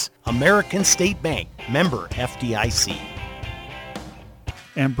Athletics. American State Bank, member FDIC.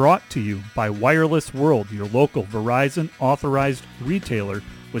 And brought to you by Wireless World, your local Verizon authorized retailer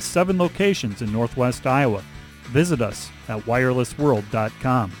with 7 locations in Northwest Iowa. Visit us at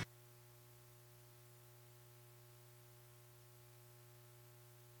wirelessworld.com.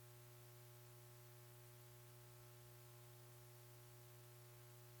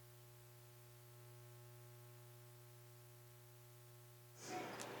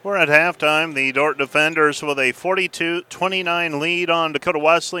 We're at halftime. The Dordt defenders with a 42-29 lead on Dakota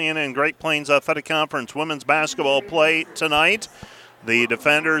Wesleyan and Great Plains Athletic Conference women's basketball play tonight. The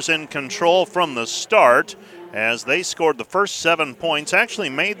defenders in control from the start as they scored the first 7 points, actually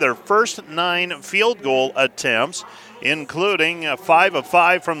made their first 9 field goal attempts, including 5 of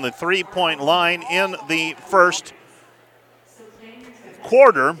 5 from the three-point line in the first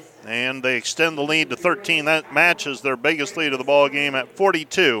quarter, and they extend the lead to 13. That matches their biggest lead of the ball game at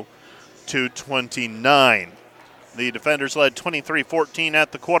 42-29. The defenders led 23-14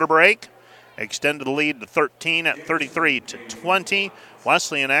 at the quarter break, extended the lead to 13 at 33-20.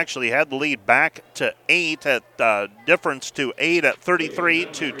 Wesleyan actually had the lead back to 8 at difference to 8 at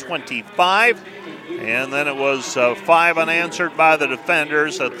 33-25. And then it was 5 unanswered by the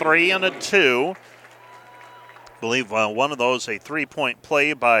defenders, a 3 and a 2. I believe one of those a 3-point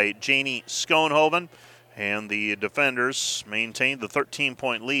play by Janie Schoenhoven. And the defenders maintained the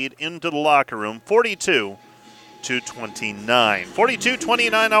 13-point lead into the locker room, 42-29.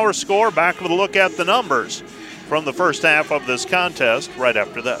 42-29 our score. Back with a look at the numbers from the first half of this contest right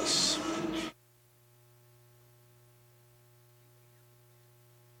after this.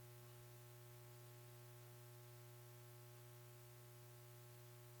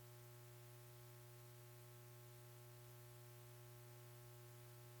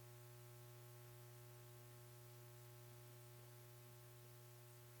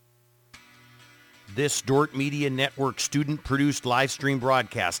 This Dordt Media Network student-produced live stream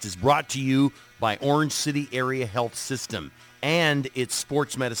broadcast is brought to you by Orange City Area Health System and its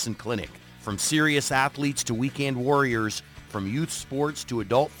sports medicine clinic. From serious athletes to weekend warriors, from youth sports to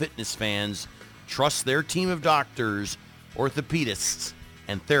adult fitness fans, trust their team of doctors, orthopedists,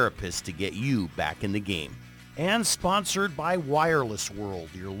 and therapists to get you back in the game. And sponsored by Wireless World,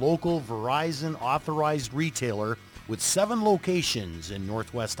 your local Verizon authorized retailer with 7 locations in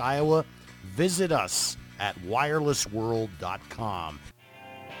Northwest Iowa. Visit us at wirelessworld.com.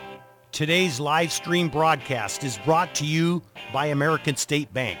 Today's live stream broadcast is brought to you by American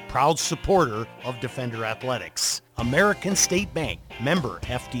State Bank, proud supporter of Defender Athletics. American State Bank, member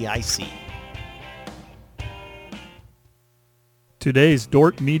FDIC. Today's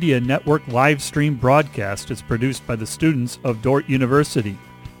Dordt Media Network live stream broadcast is produced by the students of Dordt University.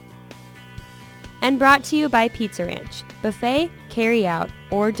 And brought to you by Pizza Ranch, buffet, carry-out,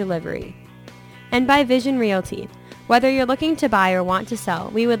 or delivery. And by Vision Realty. Whether you're looking to buy or want to sell,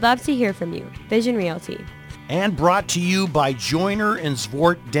 we would love to hear from you. Vision Realty. And brought to you by Joyner and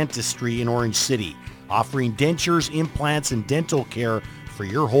Zwart Dentistry in Orange City, offering dentures, implants, and dental care for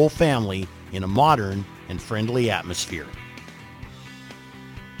your whole family in a modern and friendly atmosphere.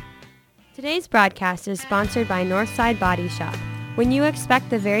 Today's broadcast is sponsored by Northside Body Shop. When you expect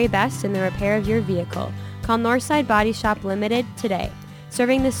the very best in the repair of your vehicle, call Northside Body Shop Limited today.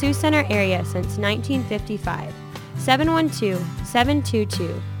 Serving the Sioux Center area since 1955.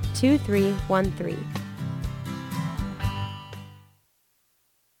 712-722-2313.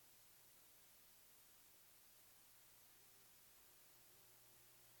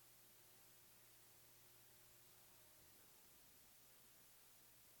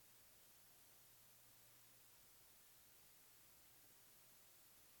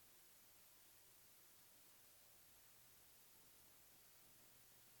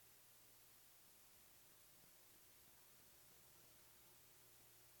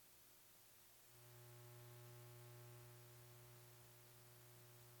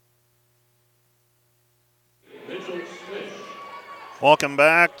 Welcome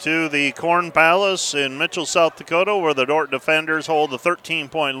back to the Corn Palace in Mitchell, South Dakota, where the Dordt Defenders hold a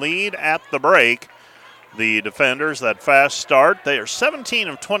 13-point lead at the break. The Defenders, that fast start, they are 17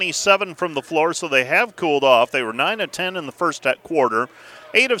 of 27 from the floor, so they have cooled off. They were 9 of 10 in the first quarter,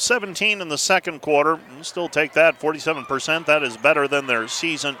 8 of 17 in the second quarter. You still take that, 47%. That is better than their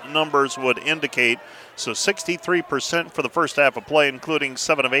season numbers would indicate. So 63% for the first half of play, including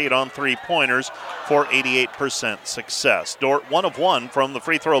 7 of 8 on three-pointers for 88% success. Dordt 1 of 1 from the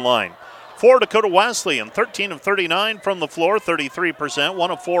free throw line. For Dakota Wesleyan, 13 of 39 from the floor, 33%,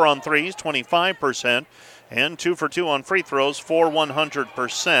 1 of 4 on threes, 25%, and 2 for 2 on free throws for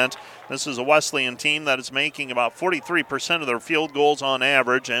 100%. This is a Wesleyan team that is making about 43% of their field goals on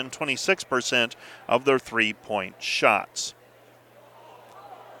average and 26% of their three-point shots.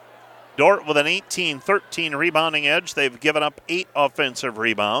 Dordt with an 18-13 rebounding edge. They've given up 8 offensive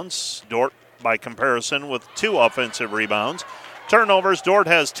rebounds. Dordt, by comparison, with 2 offensive rebounds. Turnovers, Dordt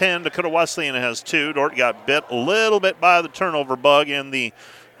has 10. Dakota Wesleyan has 2. Dordt got bit a little bit by the turnover bug in the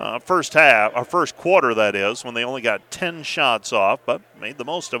first quarter, that is, when they only got 10 shots off, but made the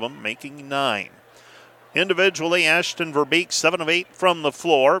most of them, making 9. Individually, Ashton Verbeek, 7 of 8 from the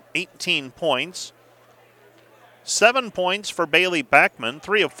floor, 18 points. 7 points for Bailey Beckman,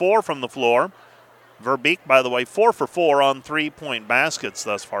 3 of 4 from the floor. Verbeek, by the way, 4 for 4 on three-point baskets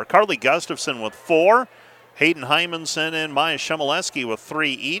thus far. Carly Gustafson with 4. Hayden Hymanson and Maya Shemileski with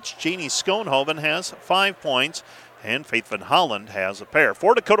 3 each. Jeannie Schoenhoven has 5 points, and Faith Van Holland has a pair.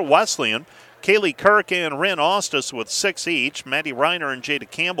 For Dakota Wesleyan, Kaylee Kirk and Rin Ostis with 6 each. Maddie Reiner and Jada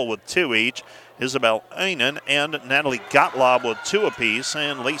Campbell with 2 each. Isabel Einen and Natalie Gottlob with 2 apiece.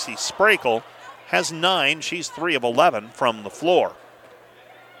 And Lacey Sprakel has 9. She's 3 of 11 from the floor.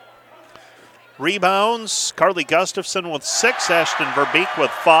 Rebounds, Carly Gustafson with 6. Ashton Verbeek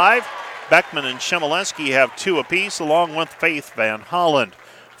with 5. Beckman and Shemileski have 2 apiece, along with Faith Van Holland.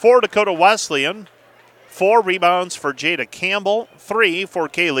 For Dakota Wesleyan, 4 rebounds for Jada Campbell, 3 for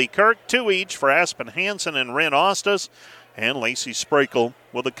Kaylee Kirk, 2 each for Aspen Hansen and Rin Ostis, and Lacey Sprakel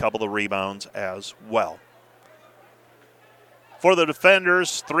with a couple of rebounds as well. For the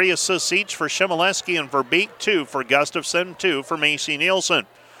Defenders, 3 assists each for Shemileski and Verbeek, 2 for Gustafson, 2 for Macy Nielsen.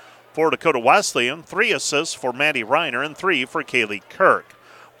 for Dakota Wesleyan, 3 assists for Maddie Reiner, and 3 for Kaylee Kirk.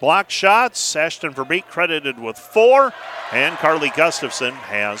 Block shots, Ashton Verbeek credited with 4, and Carly Gustafson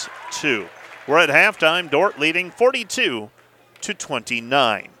has 2. We're at halftime, Dordt leading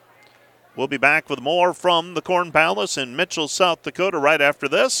 42-29. We'll be back with more from the Corn Palace in Mitchell, South Dakota right after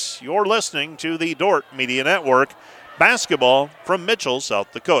this. You're listening to the Dordt Media Network, basketball from Mitchell,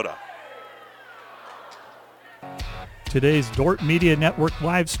 South Dakota. Today's Dordt Media Network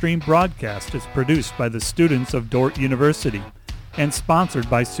live stream broadcast is produced by the students of Dordt University and sponsored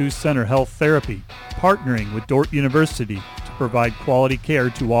by Sioux Center Health Therapy, partnering with Dordt University to provide quality care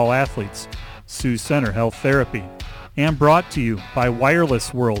to all athletes. Sioux Center Health Therapy. And brought to you by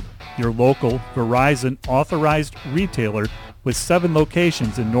Wireless World, your local Verizon authorized retailer with 7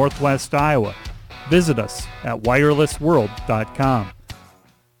 locations in Northwest Iowa. Visit us at wirelessworld.com.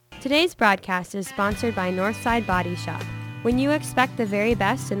 Today's broadcast is sponsored by Northside Body Shop. When you expect the very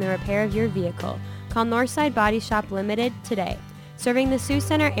best in the repair of your vehicle, call Northside Body Shop Limited today. Serving the Sioux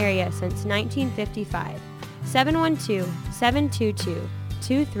Center area since 1955.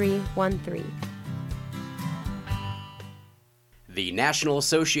 712-722-2313. The National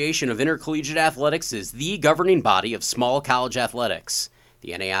Association of Intercollegiate Athletics is the governing body of small college athletics.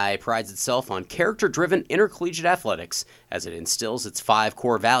 The NAIA prides itself on character-driven intercollegiate athletics as it instills its 5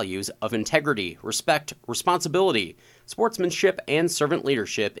 core values of integrity, respect, responsibility, sportsmanship, and servant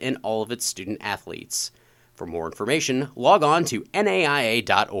leadership in all of its student athletes. For more information, log on to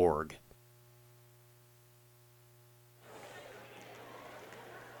naia.org.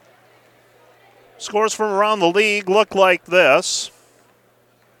 Scores from around the league look like this.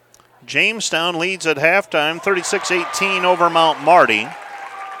 Jamestown leads at halftime, 36-18 over Mount Marty.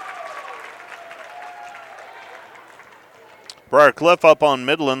 Briar Cliff up on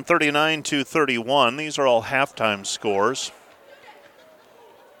Midland, 39-31. These are all halftime scores.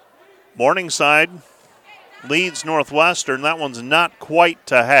 Morningside leads Northwestern. That one's not quite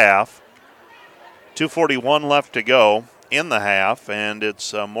to half. 2:41 left to go in the half, and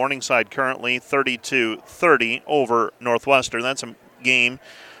it's Morningside currently 32-30 over Northwestern. That's a game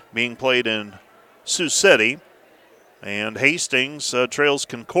being played in Sioux City, and Hastings trails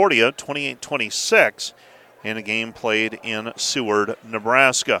Concordia 28-26 in a game played in Seward,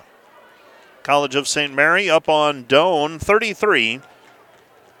 Nebraska. College of St. Mary up on Doane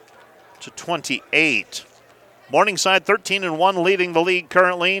 33-28. Morningside 13-1 leading the league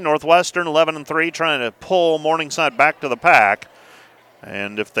currently. Northwestern 11-3 trying to pull Morningside back to the pack.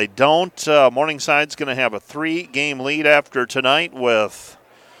 And if they don't, Morningside's going to have a 3-game lead after tonight with,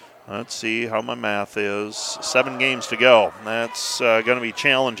 let's see how my math is, 7 games to go. That's going to be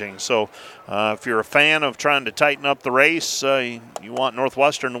challenging. So if you're a fan of trying to tighten up the race, you want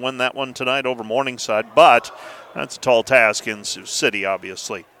Northwestern to win that one tonight over Morningside. But that's a tall task in Sioux City,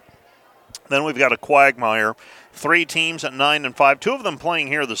 obviously. Then we've got a quagmire. 3 teams at 9-5. 2 of them playing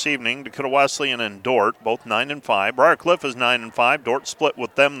here this evening, Dakota Wesleyan and Dordt, both 9-5. Briar Cliff is 9-5. Dordt split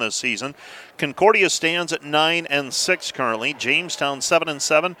with them this season. Concordia stands at 9-6 currently. Jamestown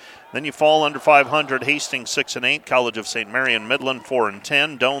 7-7. Then you fall under 500. Hastings 6-8. College of St. Mary and Midland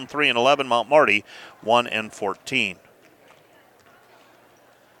 4-10. Doane 3-11. Mount Marty 1-14.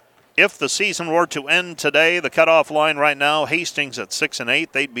 If the season were to end today, the cutoff line right now, Hastings at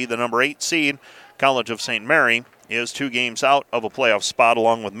 6-8. They'd be the number 8 seed. College of St. Mary is 2 games out of a playoff spot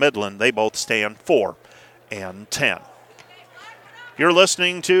along with Midland. They both stand 4-10. You're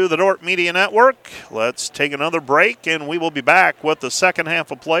listening to the Dordt Media Network. Let's take another break, and we will be back with the second half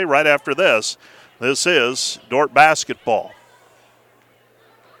of play right after this. This is Dordt Basketball.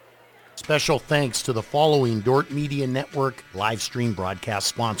 Special thanks to the following Dordt Media Network live stream broadcast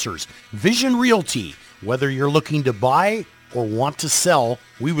sponsors. Vision Realty. Whether you're looking to buy or want to sell,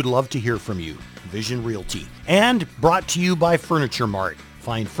 we would love to hear from you. Vision Realty. And brought to you by Furniture Mart.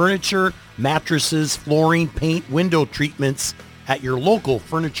 Find furniture, mattresses, flooring, paint, window treatments at your local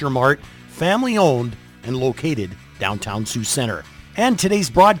Furniture Mart, family owned and located downtown Sioux Center. And today's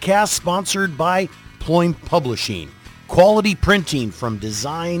broadcast sponsored by Ployne Publishing. Quality printing from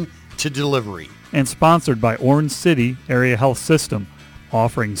design to delivery. And sponsored by Orange City Area Health System,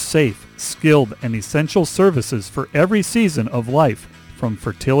 offering safe, skilled, and essential services for every season of life, from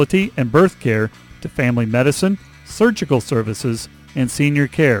fertility and birth care to family medicine, surgical services, and senior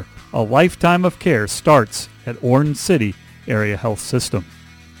care. A lifetime of care starts at Orange City Area Health System.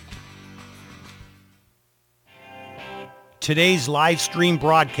 Today's live stream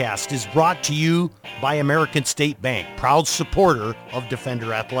broadcast is brought to you by American State Bank, proud supporter of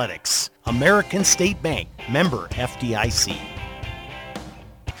Defender Athletics. American State Bank, member FDIC.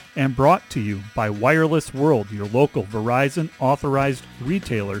 And brought to you by Wireless World, your local Verizon authorized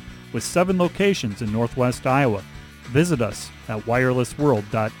retailer with 7 locations in Northwest Iowa. Visit us at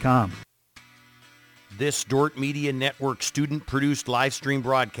wirelessworld.com. This Dordt Media Network student-produced live stream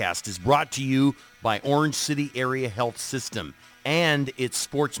broadcast is brought to you by Orange City Area Health System and its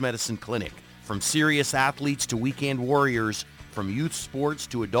sports medicine clinic. From serious athletes to weekend warriors, from youth sports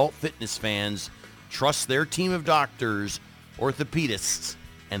to adult fitness fans, trust their team of doctors, orthopedists,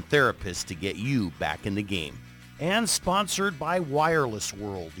 and therapists to get you back in the game. And sponsored by Wireless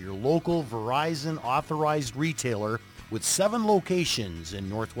World, your local Verizon authorized retailer with 7 locations in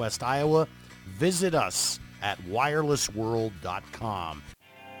Northwest Iowa. Visit us at wirelessworld.com.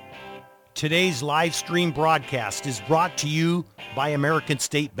 Today's live stream broadcast is brought to you by American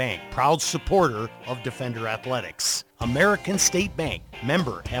State Bank, proud supporter of Defender Athletics. American State Bank,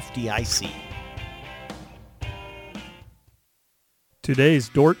 member FDIC. Today's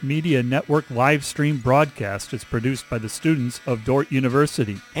Dordt Media Network live stream broadcast is produced by the students of Dordt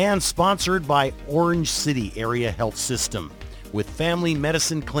University. And sponsored by Orange City Area Health System, with family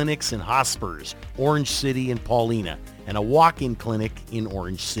medicine clinics and hospitals, Orange City and Paulina, and a walk-in clinic in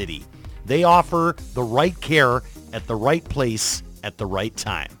Orange City. They offer the right care at the right place at the right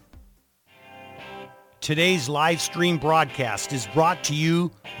time. Today's live stream broadcast is brought to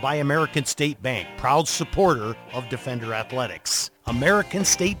you by American State Bank, proud supporter of Defender Athletics. American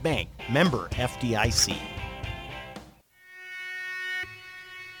State Bank, member FDIC.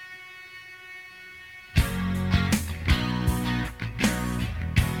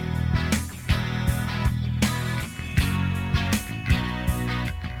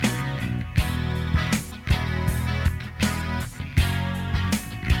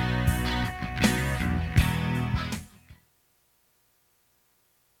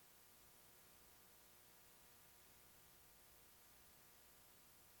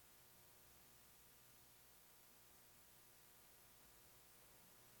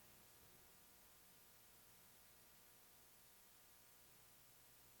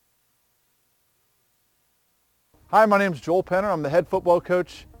 Hi, my name is Joel Penner. I'm the head football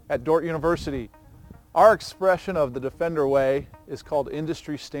coach at Dordt University. Our expression of the Defender Way is called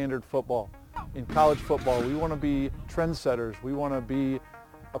industry standard football. In college football, we want to be trendsetters. We want to be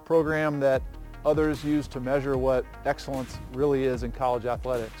a program that others use to measure what excellence really is in college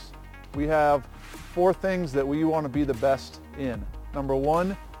athletics. We have 4 things that we want to be the best in. Number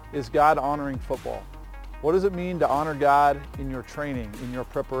 1 is God-honoring football. What does it mean to honor God in your training, in your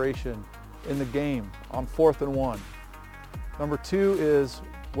preparation, in the game, on 4th and 1? Number 2 is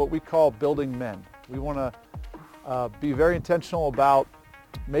what we call building men. We want to be very intentional about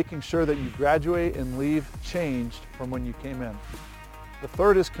making sure that you graduate and leave changed from when you came in. The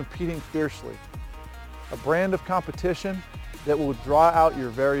 3rd is competing fiercely. A brand of competition that will draw out your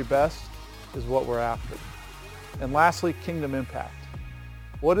very best is what we're after. And lastly, kingdom impact.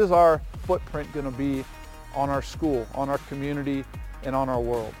 What is our footprint going to be on our school, on our community, and on our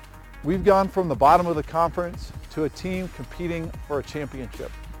world? We've gone from the bottom of the conference to a team competing for a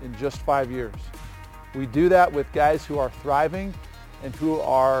championship in just 5 years. We do that with guys who are thriving and who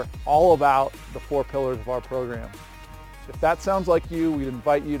are all about the 4 pillars of our program. If that sounds like you, we'd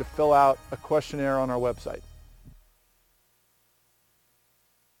invite you to fill out a questionnaire on our website.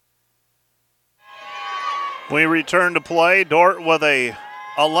 We return to play. Dordt with a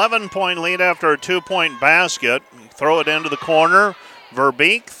 11-point lead after a 2-point basket. Throw it into the corner.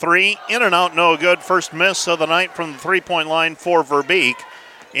 Verbeek, 3, in and out, no good. First miss of the night from the 3-point line for Verbeek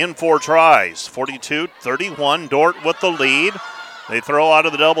in 4 tries. 42-31, Dordt with the lead. They throw out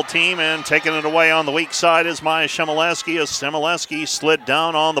of the double team, and taking it away on the weak side is Maya Shemileski as Shemileski slid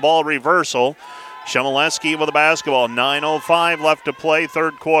down on the ball reversal. Shemileski with the basketball, 9:05 left to play,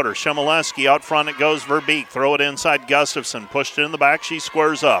 3rd quarter. Shemileski out front, it goes Verbeek. Throw it inside Gustafson, pushed it in the back, she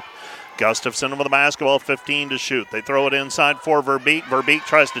squares up. Gustafson with the basketball, 15 to shoot. They throw it inside for Verbeek. Verbeek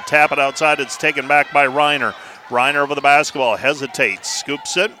tries to tap it outside. It's taken back by Reiner. Reiner with the basketball, hesitates,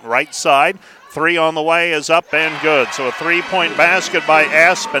 scoops it, right side. 3 on the way is up and good. So a 3-point basket by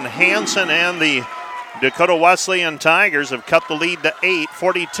Aspen Hansen, and the Dakota Wesleyan Tigers have cut the lead to 8,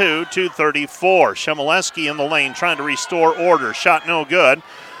 42-34. Shemileski in the lane trying to restore order. Shot no good.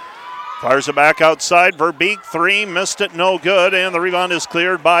 Fires it back outside. Verbeek, 3, missed it, no good, and the rebound is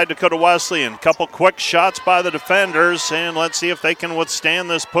cleared by Dakota Wesleyan. Couple quick shots by the defenders, and let's see if they can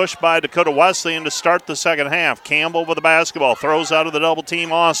withstand this push by Dakota Wesleyan to start the second half. Campbell with the basketball, throws out of the double team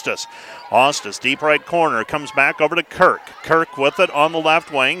Ostis. Ostis, deep right corner, comes back over to Kirk. Kirk with it on the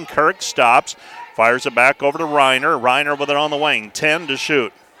left wing. Kirk stops, fires it back over to Reiner. Reiner with it on the wing, 10 to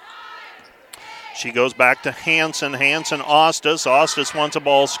shoot. She goes back to Hansen. Ostis. Ostis wants a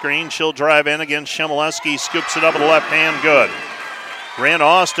ball screen. She'll drive in against Shimoleski. Scoops it up with the left hand. Good. Ran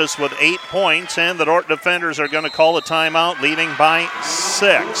Ostis with 8 points, and the Dordt defenders are going to call a timeout, leading by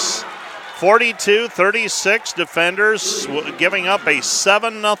 6. 42-36, defenders giving up a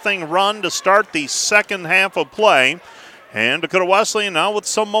 7-0 run to start the second half of play. And Dakota Wesleyan now with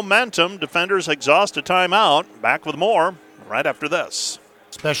some momentum. Defenders exhaust a timeout. Back with more right after this.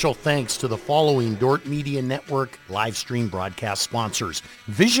 Special thanks to the following Dordt Media Network live stream broadcast sponsors.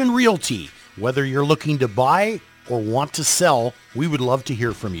 Vision Realty. Whether you're looking to buy or want to sell, we would love to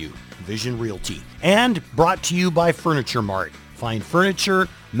hear from you. Vision Realty. And brought to you by Furniture Mart. Find furniture,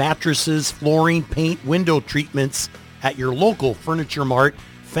 mattresses, flooring, paint, window treatments at your local Furniture Mart,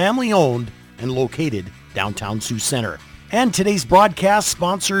 family owned and located downtown Sioux Center. And today's broadcast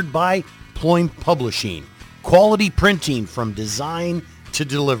sponsored by Ployne Publishing. Quality printing from design to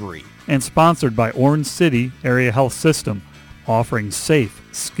delivery. And sponsored by Orange City Area Health System, offering safe,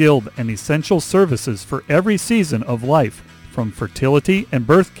 skilled, and essential services for every season of life, from fertility and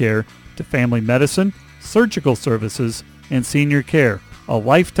birth care to family medicine, surgical services, and senior care. A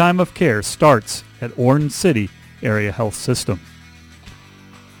lifetime of care starts at Orange City Area Health System.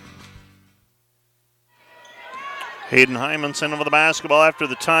 Hayden Hymanson with the basketball after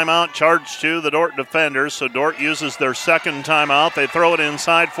the timeout. Charge to the Dordt defenders. So Dordt uses their second timeout. They throw it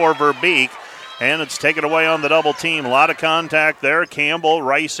inside for Verbeek, and it's taken away on the double team. A lot of contact there. Campbell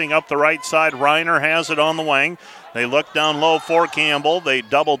racing up the right side. Reiner has it on the wing. They look down low for Campbell. They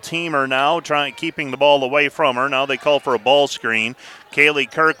double team her now, keeping the ball away from her. Now they call for a ball screen. Kaylee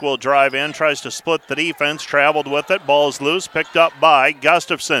Kirk will drive in, tries to split the defense, traveled with it. Ball's loose, picked up by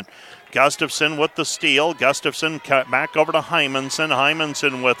Gustafson. Gustafson with the steal. Gustafson cut back over to Hymanson.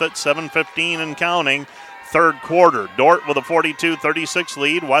 Hymanson with it. 7:15 and counting. Third quarter. Dordt with a 42-36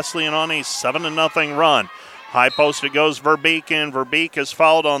 lead. Wesleyan on a 7-0 run. High post it goes Verbeek, and Verbeek is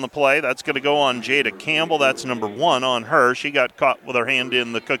fouled on the play. That's going to go on Jada Campbell. That's number 1 on her. She got caught with her hand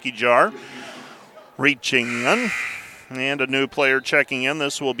in the cookie jar. Reaching in. And a new player checking in.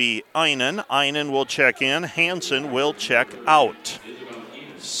 This will be Einen. Einen will check in. Hansen will check out.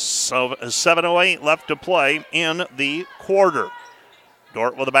 So 7:08 left to play in the quarter.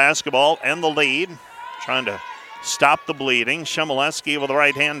 Dordt with the basketball and the lead. Trying to stop the bleeding. Shimoleski with the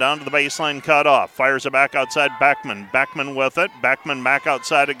right hand down to the baseline, cut off. Fires it back outside Beckman. Beckman with it. Beckman back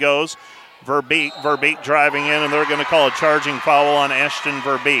outside it goes. Verbeek driving in, and they're going to call a charging foul on Ashton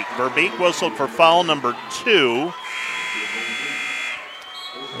Verbeek. Verbeek whistled for foul number 2.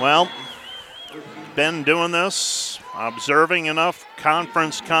 Well, been doing this, observing enough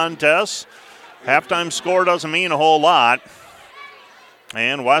conference contests. Halftime score doesn't mean a whole lot.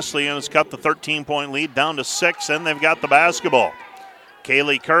 And Wesleyan has cut the 13-point lead down to 6, and they've got the basketball.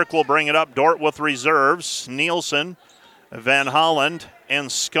 Kaylee Kirk will bring it up. Dordt with reserves. Nielsen, Van Holland, and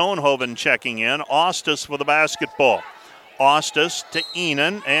Schoenhoven checking in. Ostis with the basketball. Ostis to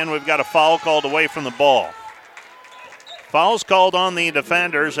Enan, and we've got a foul called away from the ball. Foul's called on the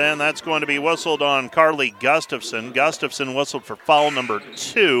defenders, and that's going to be whistled on Carly Gustafson. Gustafson whistled for foul number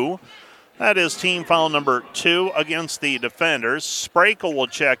 2. That is team foul number 2 against the defenders. Sprakel will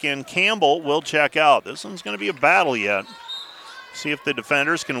check in. Campbell will check out. This one's going to be a battle yet. See if the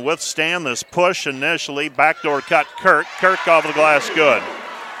defenders can withstand this push initially. Backdoor cut Kirk. Kirk off the glass, good.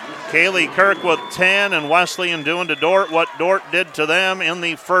 Kaylee Kirk with 10, and Wesleyan doing to Dordt what Dordt did to them in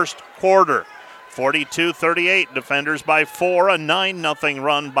the first quarter. 42-38, defenders by 4, a 9-0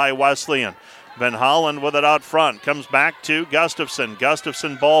 run by Wesleyan. Van Holland with it out front, comes back to Gustafson.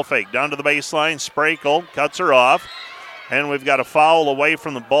 Gustafson ball fake down to the baseline. Sprakel cuts her off, and we've got a foul away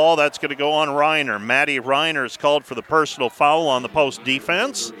from the ball. That's going to go on Reiner. Maddie Reiner is called for the personal foul on the post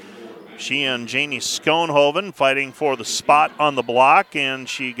defense. She and Janie Schoenhoven fighting for the spot on the block, and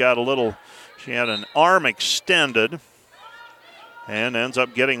she had an arm extended. And ends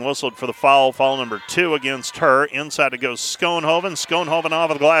up getting whistled for the foul. Foul number 2 against her. Inside it goes Schoenhoven. Schoenhoven off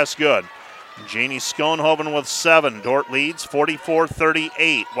of the glass, good. Janie Schoenhoven with 7. Dordt leads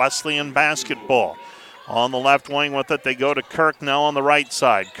 44-38. Wesleyan basketball. On the left wing with it, they go to Kirk now on the right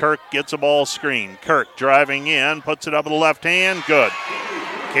side. Kirk gets a ball screen. Kirk driving in, puts it up with the left hand, good.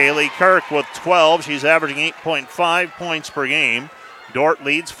 Kaylee Kirk with 12. She's averaging 8.5 points per game. Dordt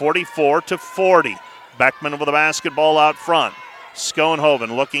leads 44-40. Beckman with the basketball out front.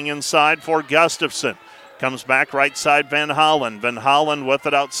 Schoenhoven looking inside for Gustafson. Comes back right side Van Holland. Van Holland with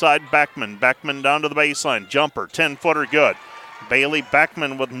it outside Beckman. Beckman down to the baseline. Jumper, 10-footer, good. Bailey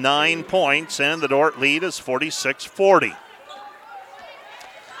Beckman with 9 points, and the Dordt lead is 46-40.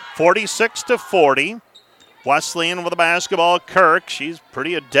 46-40. Wesleyan with the basketball. Kirk, she's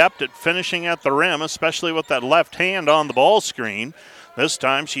pretty adept at finishing at the rim, especially with that left hand on the ball screen. This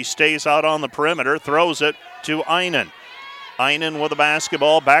time she stays out on the perimeter, throws it to Einen. Einen with the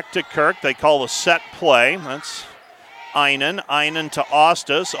basketball, back to Kirk. They call a set play. That's Einen. Einen to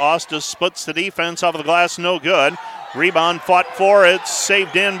Ostis. Ostis splits the defense off of the glass, no good. Rebound fought for, it's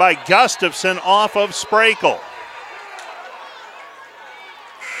saved in by Gustafson off of Sprakel.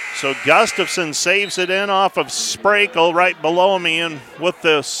 So Gustafson saves it in off of Sprakel right below me, and with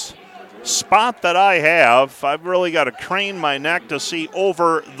this spot that I have, I've really got to crane my neck to see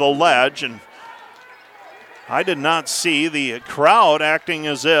over the ledge, and I did not see the crowd acting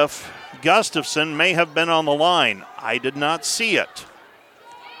as if Gustafson may have been on the line. I did not see it.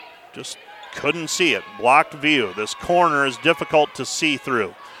 Just couldn't see it. Blocked view. This corner is difficult to see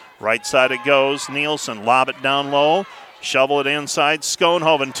through. Right side it goes. Nielsen lob it down low. Shovel it inside.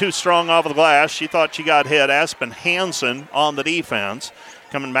 Schoenhoven too strong off of the glass. She thought she got hit. Aspen Hansen on the defense.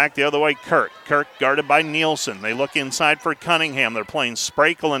 Coming back the other way, Kirk. Kirk guarded by Nielsen. They look inside for Cunningham. They're playing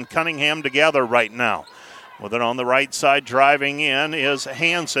Sprakel and Cunningham together right now. With it on the right side, driving in is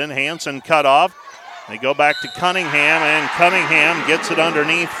Hansen. Hansen cut off. They go back to Cunningham, and Cunningham gets it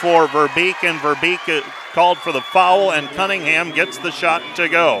underneath for Verbeek, and Verbeek called for the foul, and Cunningham gets the shot to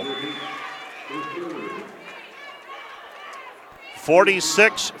go.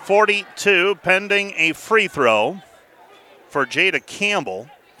 46-42, pending a free throw for Jada Campbell.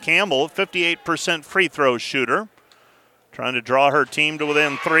 Campbell, 58% free throw shooter. Trying to draw her team to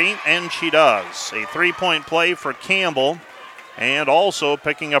within 3, and she does. A three-point play for Campbell, and also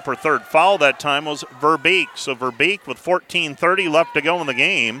picking up her third foul that time was Verbeek. So Verbeek, with 14:30 left to go in the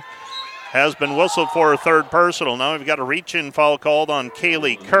game, has been whistled for her third personal. Now we've got a reach-in foul called on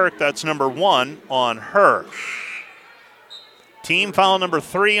Kaylee Kirk. That's number 1 on her. Team foul number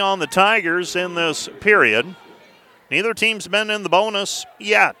 3 on the Tigers in this period. Neither team's been in the bonus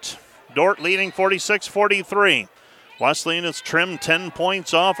yet. Dordt leading 46-43. Wesleyan has trimmed 10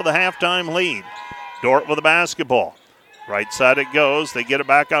 points off of the halftime lead. Dordt with the basketball. Right side it goes. They get it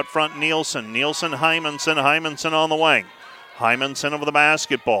back out front. Nielsen. Nielsen, Hymanson. Hymanson on the wing. Hymanson over the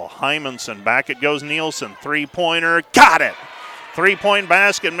basketball. Hymanson. Back it goes Nielsen. Three-pointer. Got it! Three-point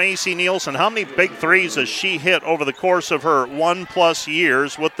basket, Macy Nielsen. How many big threes has she hit over the course of her 1+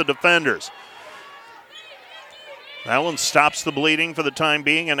 years with the Defenders? That one stops the bleeding for the time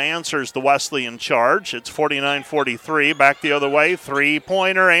being and answers the Wesleyan charge. It's 49-43. Back the other way.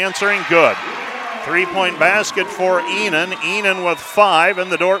 Three-pointer answering. Good. Three-point basket for Enon. Enon with 5,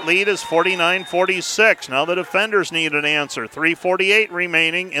 and the Dordt lead is 49-46. Now the Defenders need an answer. 3:48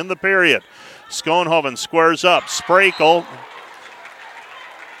 remaining in the period. Schoenhoven squares up. Sprakel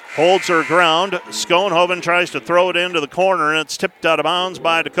holds her ground. Schoenhoven tries to throw it into the corner, and it's tipped out of bounds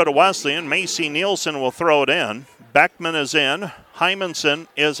by Dakota Wesleyan. Macy Nielsen will throw it in. Beckman is in. Hymanson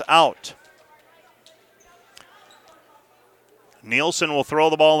is out. Nielsen will throw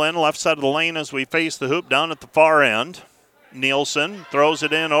the ball in left side of the lane as we face the hoop down at the far end. Nielsen throws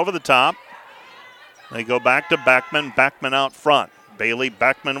it in over the top. They go back to Beckman. Beckman out front. Bailey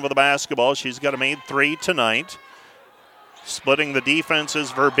Beckman with the basketball. She's got a made 3 tonight. Splitting the defense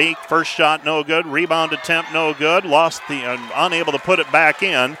is Verbeek. First shot no good. Rebound attempt no good. Unable to put it back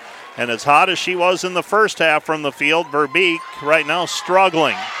in. And as hot as she was in the first half from the field, Verbeek right now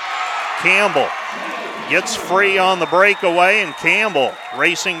struggling. Campbell gets free on the breakaway, and Campbell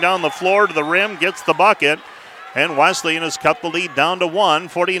racing down the floor to the rim, gets the bucket. And Wesleyan has cut the lead down to 1,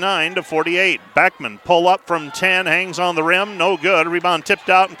 49-48. Beckman pull up from 10, hangs on the rim, no good. Rebound tipped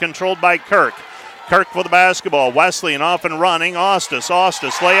out and controlled by Kirk. Kirk with the basketball. Wesleyan off and running. Ostis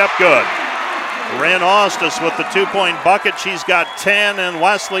layup good. Ren Ostis with the 2-point bucket. She's got 10, and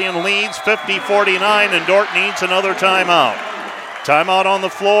Wesleyan leads 50-49, and Dordt needs another timeout. Timeout on the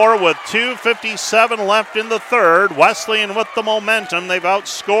floor with 2:57 left in the third. Wesleyan with the momentum. They've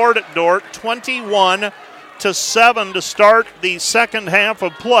outscored Dordt 21-7 to start the second half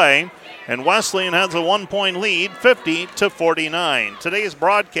of play, and Wesleyan has a 1-point lead, 50-49. Today's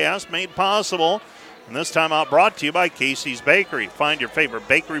broadcast made possible, and this time out brought to you by Casey's Bakery. Find your favorite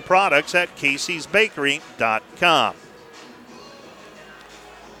bakery products at caseysbakery.com.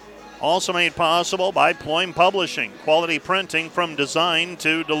 Also made possible by Ployne Publishing. Quality printing from design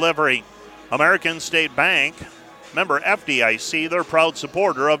to delivery. American State Bank, member FDIC, they're proud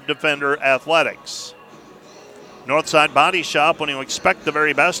supporter of Defender Athletics. Northside Body Shop, when you expect the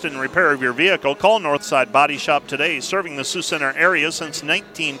very best in repair of your vehicle, call Northside Body Shop today, serving the Sioux Center area since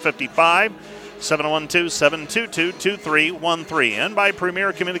 1955. 712-722-2313. And by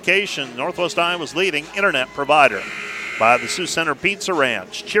Premier Communications, Northwest Iowa's leading internet provider. by the Sioux Center Pizza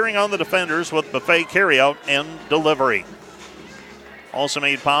Ranch, cheering on the defenders with buffet carryout and delivery. Also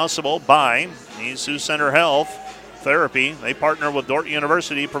made possible by the Sioux Center Health Therapy. They partner with Dordt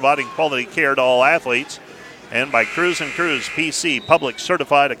University, providing quality care to all athletes. And by Cruz & Cruz PC, Public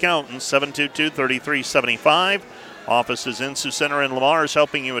Certified Accountants, 722-3375. Offices in Sioux Center and Lamar's,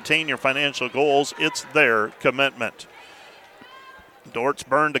 helping you attain your financial goals. It's their commitment. Dordt's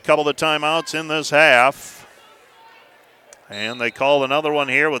burned a couple of timeouts in this half. And they call another one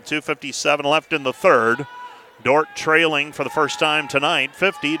here with 2:57 left in the third. Dordt trailing for the first time tonight,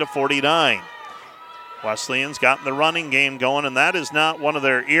 50-49. Wesleyan's gotten the running game going, and that is not one of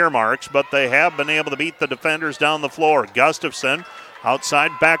their earmarks, but they have been able to beat the defenders down the floor. Gustafson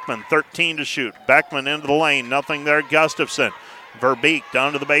outside Beckman, 13 to shoot. Beckman into the lane, nothing there. Gustafson. Verbeek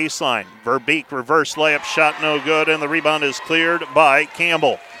down to the baseline. Verbeek reverse layup shot, no good, and the rebound is cleared by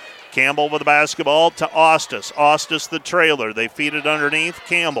Campbell. Campbell with the basketball to Ostis. Ostis the trailer. They feed it underneath.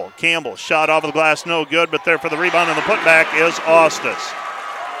 Campbell. Campbell shot off the glass, no good, but there for the rebound and the putback is Ostis.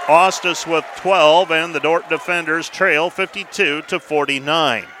 Ostis with 12, and the Dordt defenders trail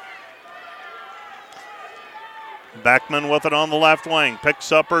 52-49. Beckman with it on the left wing. Picks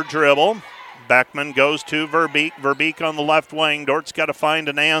up her dribble. Beckman goes to Verbeek. Verbeek on the left wing. Dort's got to find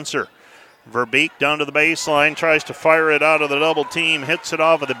an answer. Verbeek down to the baseline, tries to fire it out of the double team, hits it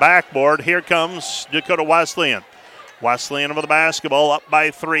off of the backboard. Here comes Dakota Wesleyan. Wesleyan with the basketball, up by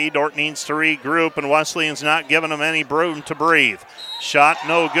 3. Dordt needs to regroup, and Wesleyan's not giving them any room to breathe. Shot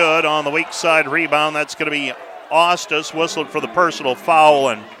no good on the weak side rebound. That's going to be Ostis, whistled for the personal foul,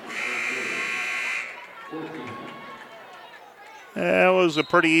 and it was a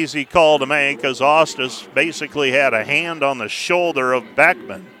pretty easy call to make, as Ostis basically had a hand on the shoulder of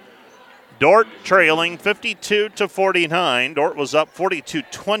Beckman. Dordt trailing 52-49. Dordt was up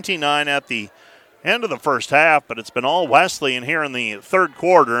 42-29 at the end of the first half, but it's been all Wesleyan here in the third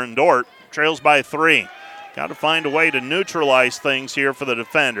quarter, and Dordt trails by 3. Got to find a way to neutralize things here for the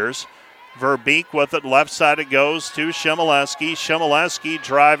defenders. Verbeek with it, left side it goes to Shemileski. Shemileski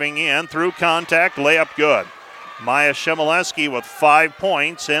driving in through contact, layup good. Maya Shemileski with 5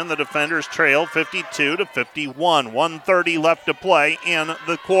 points, and the defenders trail 52-51. 1:30 left to play in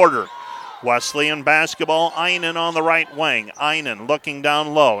the quarter. Wesleyan basketball, Einen on the right wing. Einen looking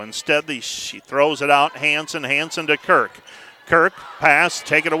down low. Instead, she throws it out. Hansen to Kirk. Kirk, pass,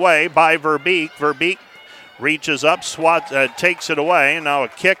 taken away by Verbeek. Verbeek reaches up, takes it away. Now a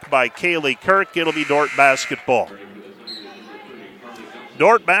kick by Kaylee Kirk. It'll be Dordt basketball.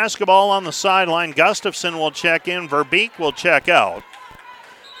 Dordt basketball on the sideline. Gustafson will check in. Verbeek will check out.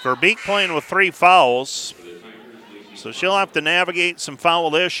 Verbeek playing with 3 fouls, so she'll have to navigate some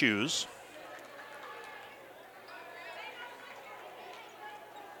foul issues.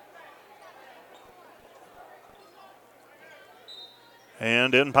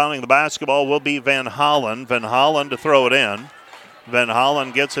 And inbounding the basketball will be Van Hollen. Van Hollen to throw it in. Van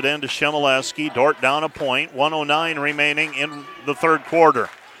Hollen gets it into Shemileski. Dordt down a point. 1:09 remaining in the third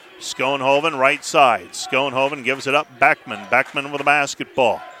quarter. Schoenhoven right side. Schoenhoven gives it up. Beckman. Beckman with the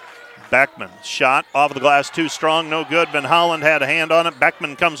basketball. Beckman shot off the glass, too strong, no good. Van Hollen had a hand on it.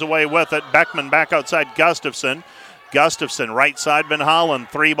 Beckman comes away with it. Beckman back outside Gustafson. Gustafson right side. Van Hollen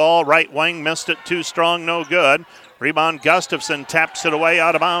 3-ball right wing, missed it, too strong, no good. Rebound, Gustafson taps it away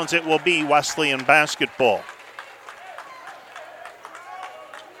out of bounds. It will be Wesleyan basketball.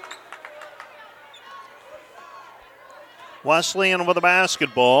 Wesleyan with the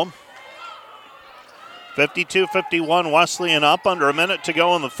basketball. 52-51, Wesleyan up, under a minute to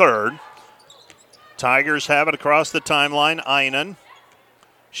go in the third. Tigers have it across the timeline. Einen.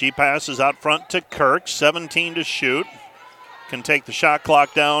 She passes out front to Kirk, 17 to shoot. Can take the shot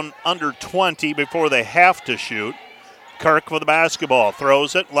clock down under 20 before they have to shoot. Kirk with the basketball,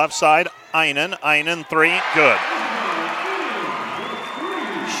 throws it left side. Einen 3, good.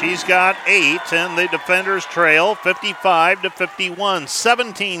 She's got 8, and the defenders trail 55-51.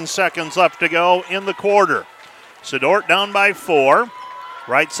 17 seconds left to go in the quarter. So Dordt down by 4.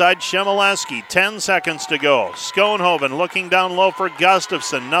 Right side Shemileski, 10 seconds to go. Schoenhoven looking down low for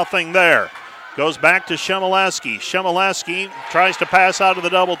Gustafson, nothing there. Goes back to Shemileski. Shemileski tries to pass out of the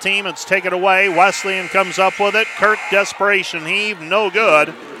double team. It's taken away. Wesleyan comes up with it. Kirk, desperation heave, no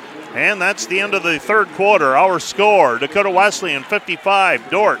good. And that's the end of the third quarter. Our score, Dakota Wesleyan 55,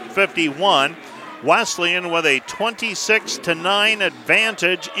 Dordt 51. Wesleyan with a 26-9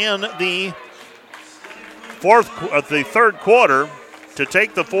 advantage in the third quarter to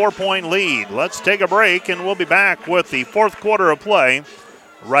take the 4-point lead. Let's take a break, and we'll be back with the fourth quarter of play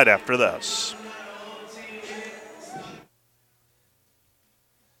right after this.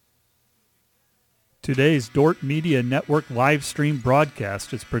 Today's Dort Media Network live stream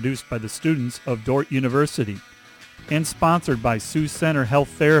broadcast is produced by the students of Dort University and sponsored by Sioux Center Health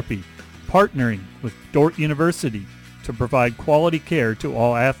Therapy, partnering with Dort University to provide quality care to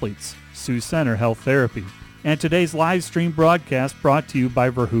all athletes. Sioux Center Health Therapy. And today's live stream broadcast brought to you by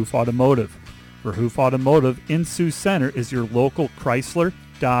Verhoof Automotive. Verhoof Automotive in Sioux Center is your local Chrysler,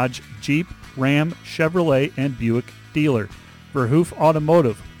 Dodge, Jeep, Ram, Chevrolet, and Buick dealer. Verhoof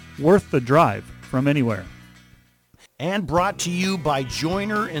Automotive, worth the drive from anywhere. And brought to you by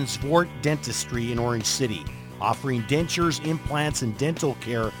Joyner and Sport Dentistry in Orange City, offering dentures, implants, and dental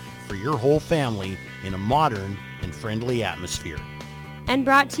care for your whole family in a modern and friendly atmosphere. And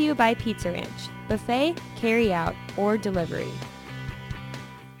brought to you by Pizza Ranch, buffet, carry out, or delivery.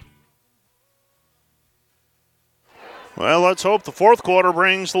 Well, let's hope the fourth quarter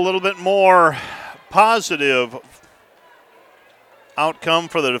brings a little bit more positive outcome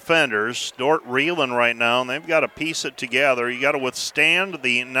for the defenders. Dort reeling right now, and they've got to piece it together. You got to withstand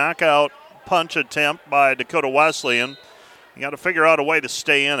the knockout punch attempt by Dakota Wesleyan. You got to figure out a way to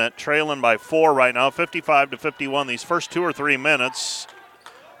stay in it. Trailing by 4 right now, 55-51. These first 2 or 3 minutes,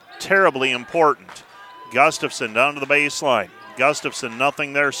 terribly important. Gustafson down to the baseline. Gustafson,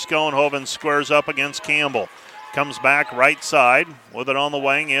 nothing there. Schoenhoven squares up against Campbell. Comes back right side. With it on the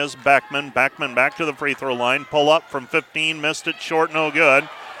wing is Beckman. Beckman back to the free throw line. Pull up from 15. Missed it short. No good.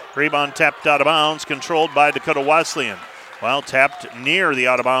 Rebound tapped out of bounds. Controlled by Dakota Wesleyan. Well, tapped near the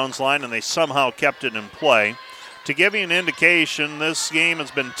out of bounds line, and they somehow kept it in play. To give you an indication, this game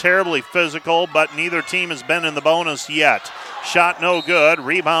has been terribly physical, but neither team has been in the bonus yet. Shot no good.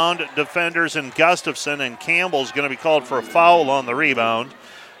 Rebound defenders in Gustafson, and Campbell's going to be called for a foul on the rebound.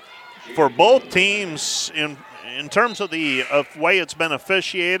 For both teams, in terms of the way it's been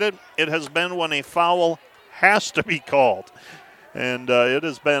officiated, it has been when a foul has to be called. And it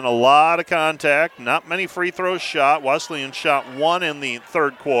has been a lot of contact, not many free throws shot. Wesleyan shot 1 in the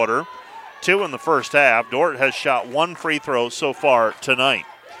third quarter, 2 in the first half. Dort has shot 1 free throw so far tonight.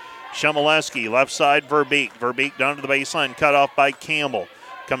 Shemileski, left side, Verbeek. Verbeek down to the baseline, cut off by Campbell.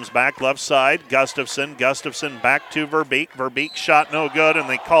 Comes back left side, Gustafson. Gustafson back to Verbeek. Verbeek shot no good, and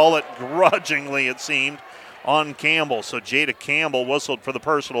they call it grudgingly, it seemed, on Campbell. So Jada Campbell whistled for the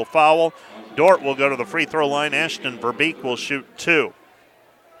personal foul. Dort will go to the free throw line. Ashton Verbeek will shoot 2.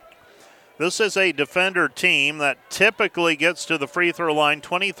 This is a defender team that typically gets to the free throw line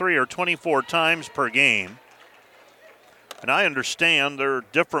 23 or 24 times per game. And I understand there are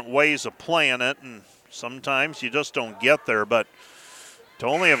different ways of playing it, and sometimes you just don't get there. But to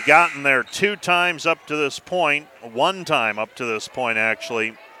only have gotten there 2 times up to this point, 1 time up to this point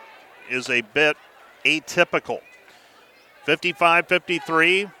actually, is a bit atypical.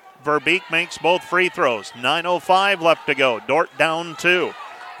 55-53, Verbeek makes both free throws. 9:05 left to go. Dort down 2.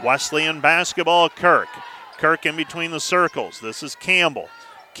 Wesleyan basketball, Kirk. Kirk in between the circles. This is Campbell.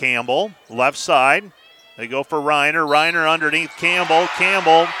 Campbell, left side. They go for Reiner. Reiner underneath Campbell.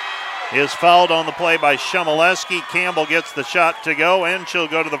 Campbell is fouled on the play by Shemileski. Campbell gets the shot to go, and she'll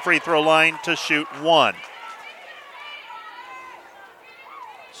go to the free throw line to shoot 1.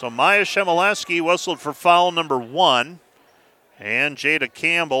 So Maya Shemileski whistled for foul number 1. And Jada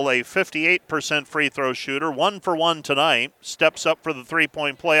Campbell, a 58% free throw shooter, 1 for 1 tonight, steps up for the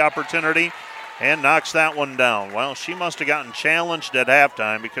three-point play opportunity and knocks that one down. Well, she must have gotten challenged at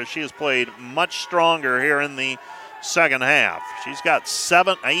halftime because she has played much stronger here in the second half. She's got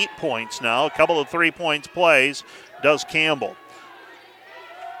 8 points now, a couple of 3-point plays, does Campbell.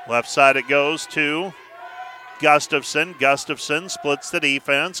 Left side it goes to Gustafson. Gustafson splits the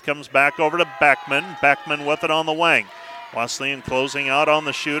defense, comes back over to Beckman. Beckman with it on the wing. Wesleyan closing out on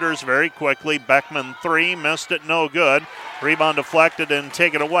the shooters very quickly. Beckman 3, missed it, no good. Rebound deflected and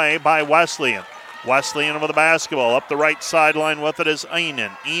taken away by Wesleyan. Wesleyan with the basketball. Up the right sideline with it is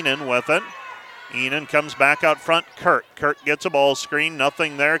Enan. Enan with it. Enan comes back out front. Kirk gets a ball screen.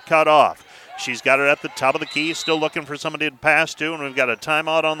 Nothing there, cut off. She's got it at the top of the key, still looking for somebody to pass to, and we've got a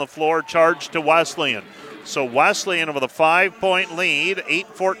timeout on the floor, charged to Wesleyan. So Wesleyan with a 5-point lead,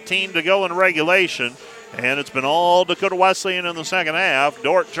 8:14 to go in regulation. And it's been all Dakota Wesleyan in the second half.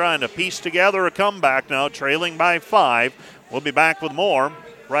 Dort trying to piece together a comeback now, trailing by 5. We'll be back with more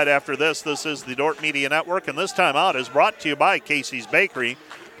right after this. This is the Dort Media Network, and this timeout is brought to you by Casey's Bakery.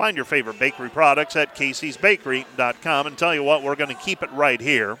 Find your favorite bakery products at caseysbakery.com. And tell you what, we're going to keep it right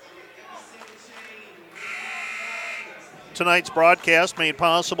here. Tonight's broadcast made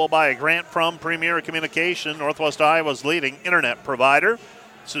possible by a grant from Premier Communication, Northwest Iowa's leading internet provider.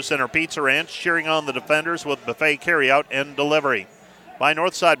 Sioux Center Pizza Ranch cheering on the defenders with buffet carryout and delivery. by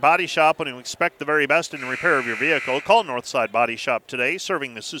Northside Body Shop. When you expect the very best in the repair of your vehicle, call Northside Body Shop today,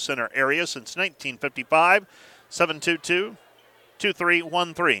 serving the Sioux Center area since 1955.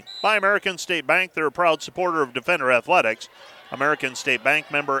 722-2313. By American State Bank, they're a proud supporter of Defender Athletics. American State Bank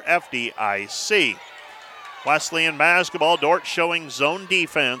member FDIC. Wesleyan basketball, Dordt showing zone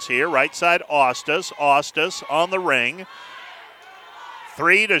defense here. Right side, Ostis. Ostis on the ring.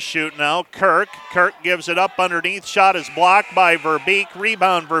 3 to shoot now. Kirk gives it up underneath. Shot is blocked by Verbeek.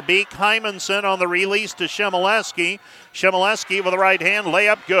 Rebound Verbeek. Hymanson on the release to Shemileski. Shemileski with the right hand.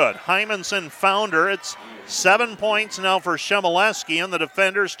 Layup good. Hymanson found her. It's 7 points now for Shemileski, and the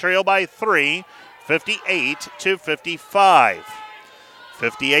defenders trail by 3, 58-55.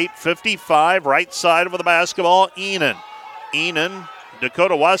 58-55, right side of the basketball, Enan. Enan,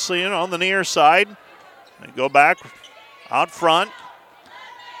 Dakota Wesleyan on the near side. They go back out front.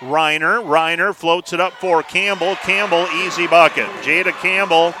 Reiner floats it up for Campbell. Campbell, easy bucket. Jada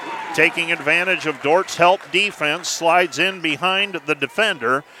Campbell taking advantage of Dort's help defense, slides in behind the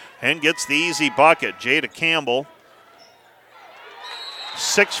defender and gets the easy bucket. Jada Campbell,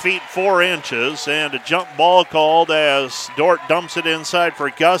 6 feet 4 inches, and a jump ball called as Dort dumps it inside for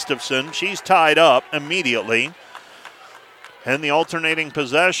Gustafson. She's tied up immediately. And the alternating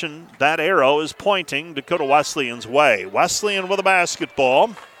possession, that arrow is pointing Dakota Wesleyan's way. Wesleyan with a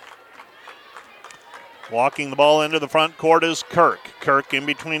basketball. Walking the ball into the front court is Kirk. Kirk in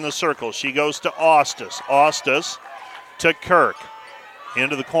between the circles. She goes to Ostis. Ostis to Kirk.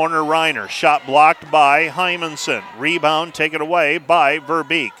 Into the corner, Reiner. Shot blocked by Hymanson. Rebound taken away by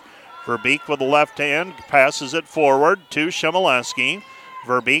Verbeek. Verbeek with the left hand passes it forward to Shemileski.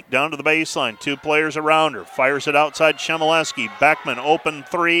 Verbeek down to the baseline. 2 players around her. Fires it outside Shemileski. Beckman open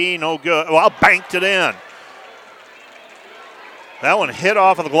 3. No good. Well, banked it in. That one hit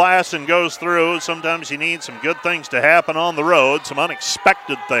off of the glass and goes through. Sometimes you need some good things to happen on the road, some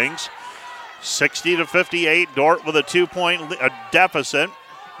unexpected things. 60-58, Dort with a 2-point deficit.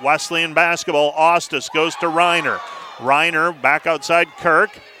 Wesleyan basketball, Ostis goes to Reiner. Reiner back outside Kirk.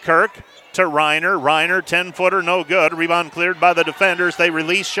 Kirk to Reiner. Reiner, 10-footer, no good. Rebound cleared by the defenders. They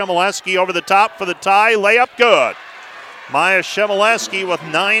release Shemileski over the top for the tie. Layup good. Maya Shemileski with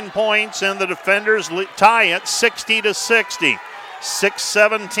 9 points, and the defenders tie it 60-60.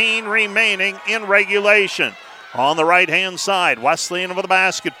 6:17 remaining in regulation. On the right-hand side, Wesleyan with the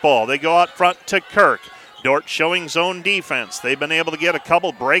basketball. They go out front to Kirk. Dort showing zone defense. They've been able to get a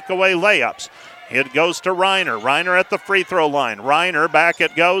couple breakaway layups. It goes to Reiner. Reiner at the free throw line. Reiner, back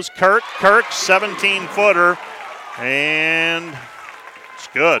it goes. Kirk, 17-footer. And it's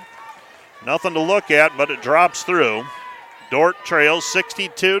good. Nothing to look at, but it drops through. Dort trails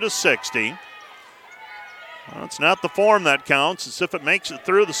 62-60. Well, it's not the form that counts. It's if it makes it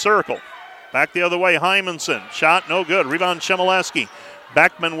through the circle. Back the other way, Hymanson. Shot no good. Rebound Shemileski.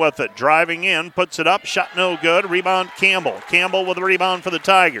 Beckman with it. Driving in. Puts it up. Shot no good. Rebound Campbell. Campbell with a rebound for the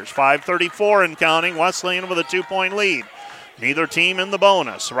Tigers. 5:34 and counting. Wesleyan with a 2-point lead. Neither team in the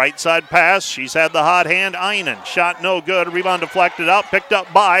bonus. Right side pass. She's had the hot hand. Einen. Shot no good. Rebound deflected out. Picked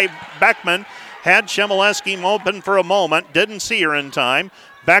up by Beckman. Had Shemileski open for a moment. Didn't see her in time.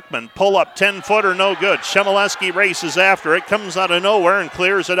 Beckman, pull up, 10-footer, no good. Shemileski races after it, comes out of nowhere and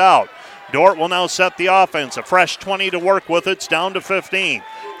clears it out. Dort will now set the offense. A fresh 20 to work with. It's down to 15.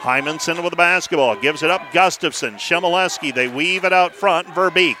 Hymanson with the basketball. Gives it up. Gustafson. Shemileski. They weave it out front.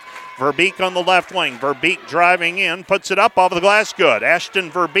 Verbeek. Verbeek on the left wing. Verbeek driving in. Puts it up off the glass. Good.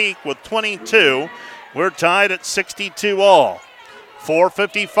 Ashton Verbeek with 22. We're tied at 62 all.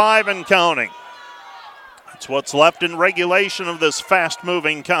 4:55 and counting. It's what's left in regulation of this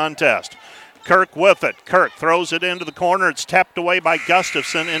fast-moving contest. Kirk with it. Kirk throws it into the corner. It's tapped away by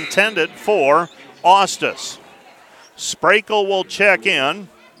Gustafson, intended for Ostis. Sprakel will check in.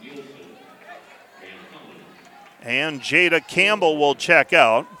 And Jada Campbell will check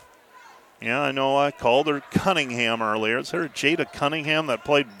out. Yeah, I know I called her Cunningham earlier. Is there a Jada Cunningham that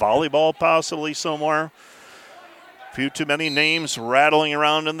played volleyball possibly somewhere? A few too many names rattling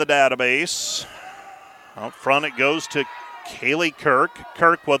around in the database. Out front it goes to Kaylee Kirk.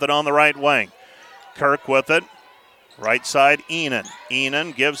 Kirk with it on the right wing. Kirk with it. Right side, Enan.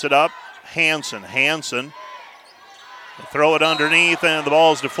 Enan gives it up. Hansen. Throw it underneath, and the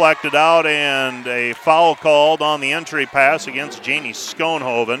ball is deflected out, and a foul called on the entry pass against Janie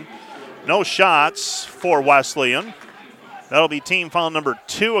Schoenhoven. No shots for Wesleyan. That'll be team foul number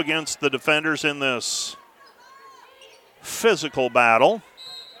 2 against the defenders in this physical battle.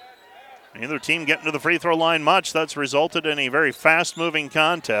 Neither team getting to the free throw line much. That's resulted in a very fast-moving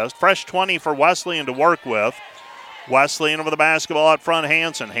contest. Fresh 20 for Wesleyan to work with. Wesleyan with the basketball out front,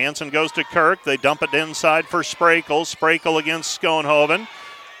 Hansen. Hansen goes to Kirk. They dump it inside for Sprakel. Sprakel against Schoenhoven.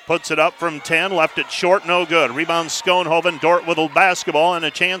 Puts it up from 10, left it short, no good. Rebound Schoenhoven. Dort with the basketball and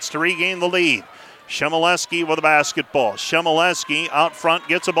a chance to regain the lead. Shemileski with the basketball. Shemileski out front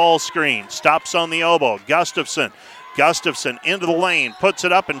gets a ball screen. Stops on the elbow. Gustafson into the lane. Puts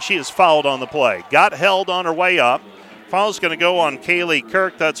it up and she is fouled on the play. Got held on her way up. Foul's going to go on Kaylee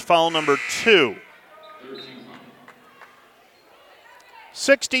Kirk. That's foul number 2.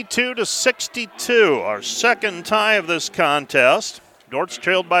 62-62, our second tie of this contest. Dort's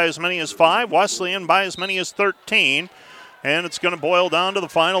trailed by as many as 5, Wesleyan by as many as 13, and it's going to boil down to the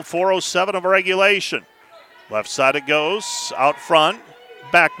final 4:07 of regulation. Left side it goes, out front,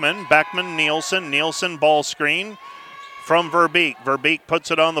 Beckman, Nielsen, ball screen from Verbeek. Verbeek puts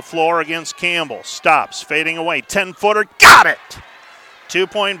it on the floor against Campbell, stops, fading away, 10-footer, got it!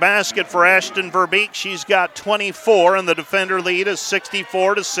 2-point basket for Ashton Verbeek. She's got 24, and the defender lead is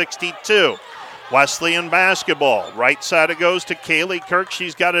 64-62. Wesleyan basketball. Right side it goes to Kaylee Kirk.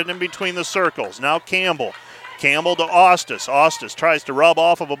 She's got it in between the circles. Now Campbell. Campbell to Ostis. Ostis tries to rub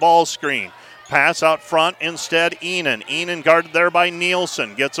off of a ball screen. Pass out front instead, Enan. Enan guarded there by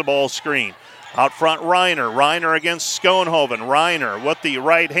Nielsen. Gets a ball screen. Out front, Reiner. Reiner against Schoenhoven. Reiner with the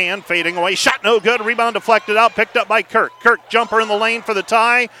right hand, fading away. Shot no good. Rebound deflected out, picked up by Kirk. Kirk jumper in the lane for the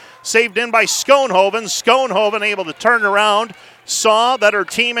tie. Saved in by Schoenhoven. Schoenhoven able to turn around. Saw that her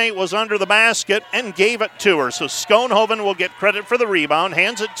teammate was under the basket and gave it to her. So Schoenhoven will get credit for the rebound.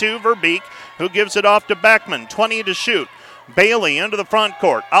 Hands it to Verbeek, who gives it off to Beckman. 20 to shoot. Bailey into the front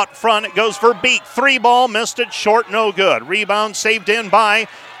court. Out front it goes Verbeek. 3-ball, missed it short, no good. Rebound saved in by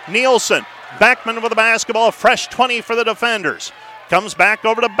Nielsen. Beckman with the basketball, a fresh 20 for the defenders. Comes back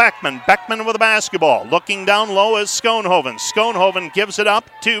over to Beckman. Beckman with the basketball. Looking down low is Schoenhoven. Schoenhoven gives it up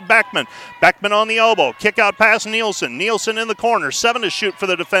to Beckman. Beckman on the elbow. Kick out pass Nielsen. Nielsen in the corner. 7 to shoot for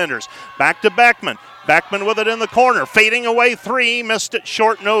the defenders. Back to Beckman. Beckman with it in the corner. Fading away 3. Missed it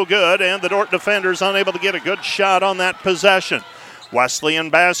short, no good. And the Dort defenders unable to get a good shot on that possession. Wesleyan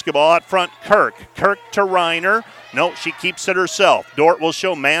basketball out front. Kirk to Reiner. No, she keeps it herself. Dort will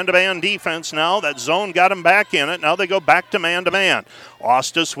show man-to-man defense now. That zone got him back in it. Now they go back to man-to-man.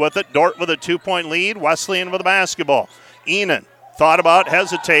 Ostis with it. Dort with a 2-point lead. Wesleyan with the basketball. Enan thought about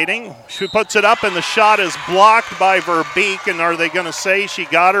hesitating. She puts it up, and the shot is blocked by Verbeek. And are they going to say she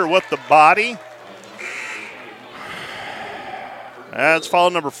got her with the body? That's foul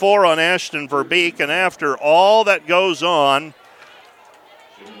number 4 on Ashton Verbeek. And after all that goes on,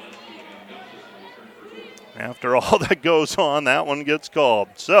 that one gets called.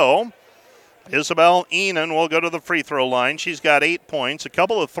 So, Isabel Enan will go to the free throw line. She's got 8 points, a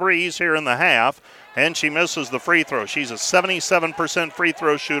couple of threes here in the half, and she misses the free throw. She's a 77% free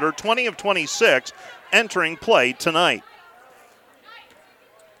throw shooter, 20 of 26 entering play tonight.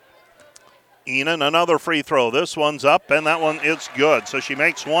 Enan, another free throw. This one's up, and that one is good. So she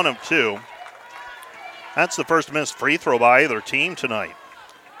makes 1 of 2. That's the first missed free throw by either team tonight.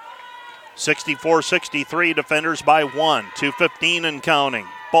 64-63, defenders by 1. 2:15 and counting.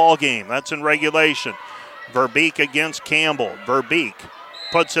 Ball game, that's in regulation. Verbeek against Campbell. Verbeek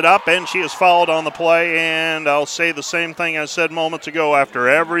puts it up, and she is fouled on the play, and I'll say the same thing I said moments ago. After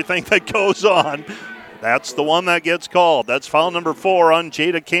everything that goes on, that's the one that gets called. That's foul number 4 on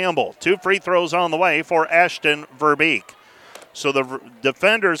Jada Campbell. 2 free throws on the way for Ashton Verbeek. So the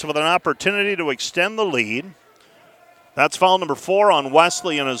defenders with an opportunity to extend the lead. That's foul number 4 on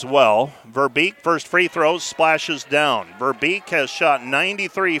Wesleyan as well. Verbeek, first free throw, splashes down. Verbeek has shot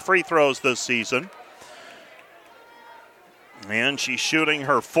 93 free throws this season. And she's shooting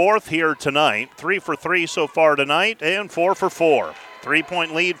her 4th here tonight. 3 for 3 so far tonight, and 4 for 4.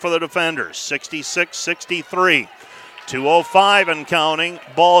 3-point lead for the defenders, 66-63. 2:05 and counting,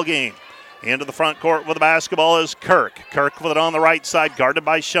 ball game. Into the front court with the basketball is Kirk. Kirk with it on the right side, guarded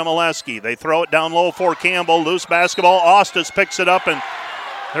by Shemileski. They throw it down low for Campbell. Loose basketball. Ostis picks it up, and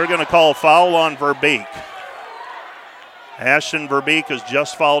they're going to call foul on Verbeek. Ashton Verbeek is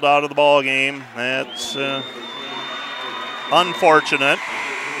just fouled out of the ball game. That's unfortunate.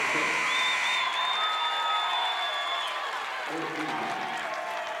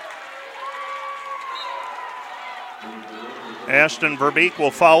 Ashton Verbeek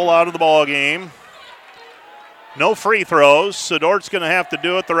will foul out of the ball game. No free throws, so Dort's going to have to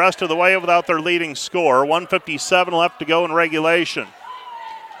do it the rest of the way without their leading scorer. 1:57 left to go in regulation.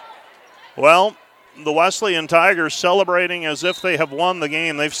 Well, the Wesleyan Tigers celebrating as if they have won the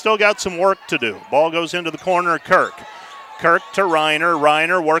game. They've still got some work to do. Ball goes into the corner of Kirk. Kirk to Reiner.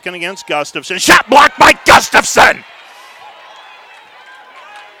 Reiner working against Gustafson. Shot blocked by Gustafson!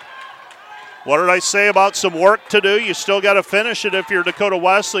 What did I say about some work to do? You still got to finish it if you're Dakota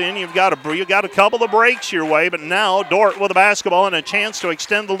Wesleyan. You've got a couple of breaks your way, but now Dordt with the basketball and a chance to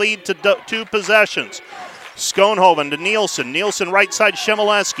extend the lead to 2 possessions. Schoenhoven to Nielsen. Nielsen right side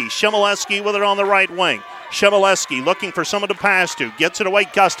Shemileski. Shemileski with it on the right wing. Shemileski looking for someone to pass to. Gets it away.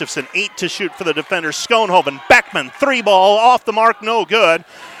 Gustafson. 8 to shoot for the defenders. Schoenhoven. Beckman. 3-ball off the mark. No good.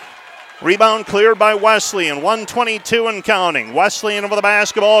 Rebound cleared by Wesleyan. 1:22 and counting. Wesleyan with the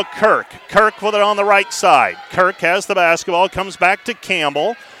basketball. Kirk. Kirk with it on the right side. Kirk has the basketball. Comes back to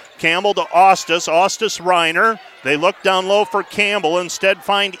Campbell. Campbell to Ostis. Ostis Reiner. They look down low for Campbell. Instead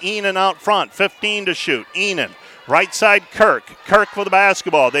find Enan out front. 15 to shoot. Enan. Right side Kirk. Kirk with the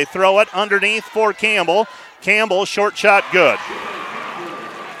basketball. They throw it underneath for Campbell. Campbell short shot good.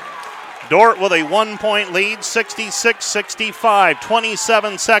 Dordt with a 1-point lead, 66-65.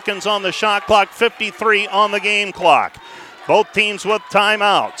 27 seconds on the shot clock, 53 on the game clock. Both teams with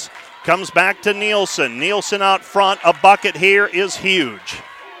timeouts. Comes back to Nielsen. Nielsen out front. A bucket here is huge.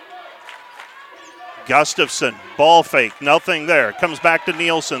 Gustafson, ball fake, nothing there. Comes back to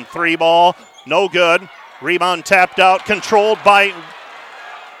Nielsen. 3-ball, no good. Rebound tapped out, controlled by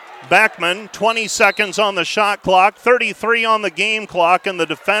Beckman. 20 seconds on the shot clock, 33 on the game clock, and the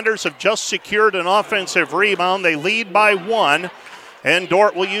defenders have just secured an offensive rebound. They lead by 1, and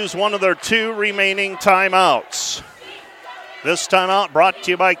Dordt will use one of their 2 remaining timeouts. This timeout brought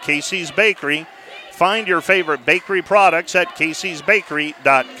to you by Casey's Bakery. Find your favorite bakery products at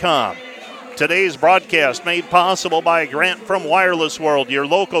caseysbakery.com. Today's broadcast made possible by a grant from Wireless World, your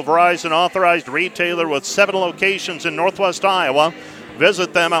local Verizon authorized retailer with 7 locations in Northwest Iowa.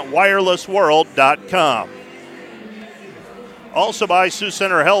 Visit them at wirelessworld.com. Also by Sioux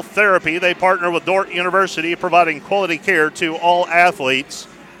Center Health Therapy. They partner with Dordt University, providing quality care to all athletes.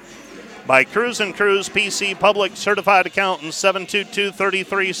 By Cruz & Cruz PC Public Certified Accountants,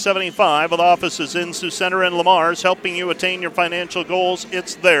 722-3375, with offices in Sioux Center and Lamar's, helping you attain your financial goals.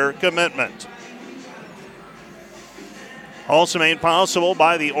 It's their commitment. Also made possible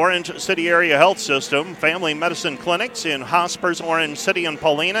by the Orange City Area Health System, family medicine clinics in Hospers, Orange City, and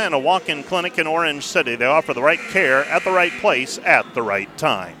Paulina, and a walk-in clinic in Orange City. They offer the right care at the right place at the right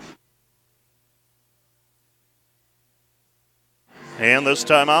time. And this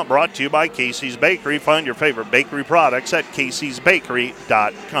timeout brought to you by Casey's Bakery. Find your favorite bakery products at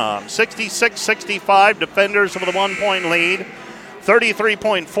caseysbakery.com. 66-65, defenders with a 1-point lead.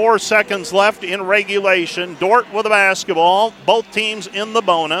 33.4 seconds left in regulation. Dordt with the basketball. Both teams in the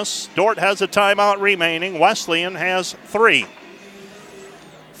bonus. Dordt has a timeout remaining. Wesleyan has 3.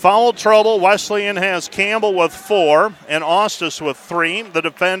 Foul trouble. Wesleyan has Campbell with 4 and Ostis with 3. The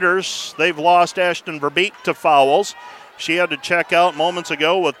defenders, they've lost Ashton Verbeek to fouls. She had to check out moments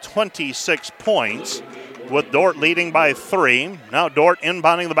ago with 26 points, with Dordt leading by 3. Now Dordt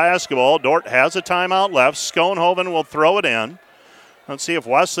inbounding the basketball. Dordt has a timeout left. Schoenhoven will throw it in. Let's see if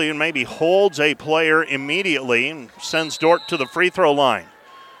Wesleyan maybe holds a player immediately and sends Dordt to the free throw line.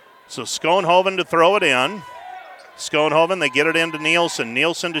 So Schoenhoven to throw it in. Schoenhoven, they get it into Nielsen.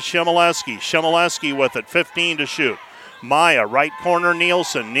 Nielsen to Shemileski. Shemileski with it, 15 to shoot. Maya, right corner,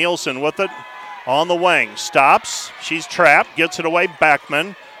 Nielsen. Nielsen with it on the wing. Stops. She's trapped. Gets it away.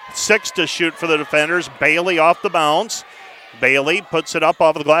 Beckman. 6 to shoot for the defenders. Bailey off the bounce. Bailey puts it up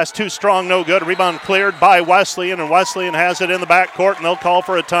off the glass. Too strong, no good. Rebound cleared by Wesleyan, and Wesleyan has it in the backcourt, and they'll call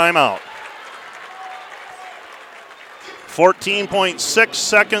for a timeout. 14.6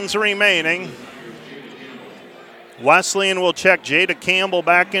 seconds remaining. Wesleyan will check Jada Campbell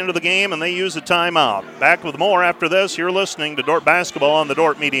back into the game, and they use a timeout. Back with more after this. You're listening to Dordt Basketball on the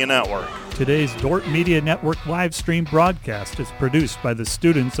Dordt Media Network. Today's Dordt Media Network live stream broadcast is produced by the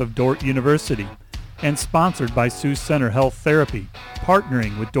students of Dordt University and sponsored by Sioux Center Health Therapy,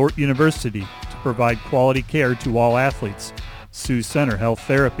 partnering with Dordt University to provide quality care to all athletes. Sioux Center Health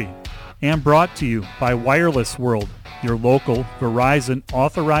Therapy. And brought to you by Wireless World, your local Verizon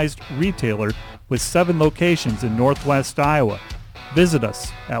authorized retailer with 7 locations in Northwest Iowa. Visit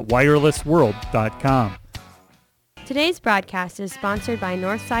us at wirelessworld.com. Today's broadcast is sponsored by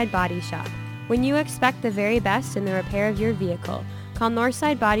Northside Body Shop. When you expect the very best in the repair of your vehicle, call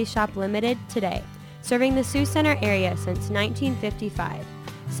Northside Body Shop Limited today. Serving the Sioux Center area since 1955.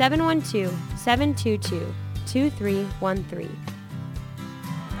 712-722-2313.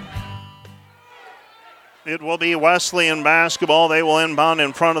 It will be Wesleyan basketball. They will inbound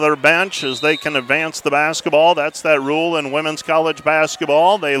in front of their bench as they can advance the basketball. That's that rule in women's college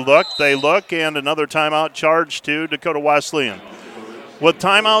basketball. They look, and another timeout charge to Dakota Wesleyan. With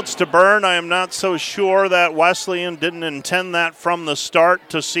timeouts to burn, I am not so sure that Wesleyan didn't intend that from the start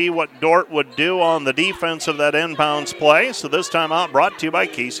to see what Dordt would do on the defense of that inbounds play. So this timeout brought to you by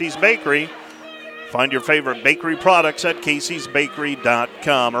Casey's Bakery. Find your favorite bakery products at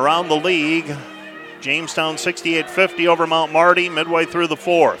caseysbakery.com. Around the league, Jamestown 68-50 over Mount Marty midway through the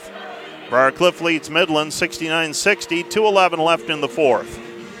fourth. Briarcliff leads Midland 69-60, 2:11 left in the fourth.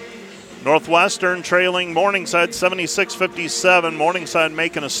 Northwestern trailing Morningside 76-57. Morningside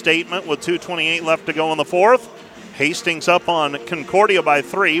making a statement with 2:28 left to go in the fourth. Hastings up on Concordia by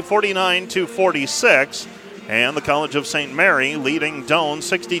 3, 49-46. And the College of St. Mary leading Doane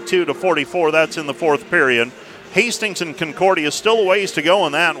 62-44. That's in the fourth period. Hastings and Concordia still a ways to go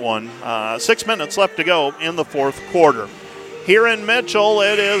in that one. 6 minutes left to go in the fourth quarter. Here in Mitchell,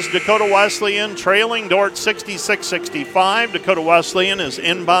 it is Dakota Wesleyan trailing Dordt 66-65. Dakota Wesleyan is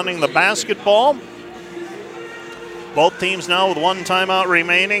inbounding the basketball. Both teams now with one timeout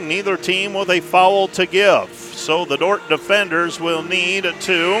remaining, neither team with a foul to give. So the Dordt defenders will need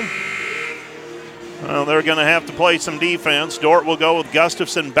to, they're going to have to play some defense. Dordt will go with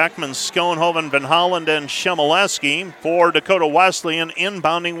Gustafson, Beckman, Schoenhoven, Van Holland, and Shemileski. For Dakota Wesleyan,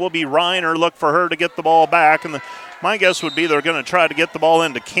 inbounding will be Reiner. Look for her to get the ball back. And my guess would be they're going to try to get the ball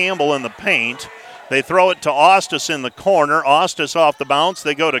into Campbell in the paint. They throw it to Ostis in the corner. Ostis off the bounce.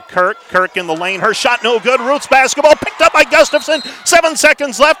 They go to Kirk. Kirk in the lane. Her shot no good. Roots basketball picked up by Gustafson. 7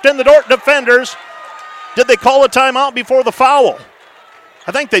 seconds left in the Dordt defenders. Did they call a timeout before the foul?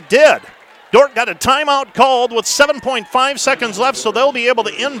 I think they did. Dordt got a timeout called with 7.5 seconds left, so they'll be able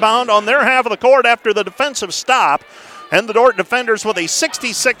to inbound on their half of the court after the defensive stop. And the Dordt defenders with a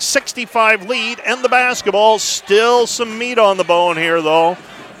 66-65 lead, and the basketball. Still some meat on the bone here, though.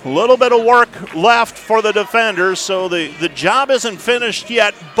 A little bit of work left for the defenders, so the job isn't finished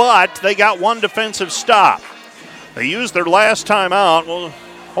yet, but they got one defensive stop. They used their last timeout. Well,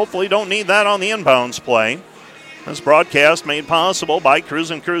 hopefully don't need that on the inbounds play. This broadcast made possible by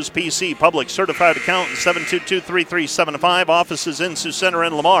Cruz & Cruz PC, public certified accountant, 722-3375, offices in Sioux Center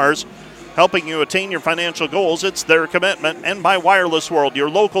and Lamar's, helping you attain your financial goals. It's their commitment. And by Wireless World, your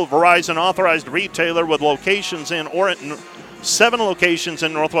local Verizon authorized retailer with locations in 7 locations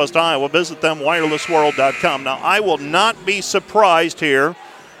in Northwest Iowa. Visit them, wirelessworld.com. Now, I will not be surprised here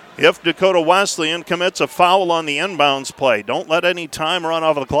if Dakota Wesleyan commits a foul on the inbounds play. Don't let any time run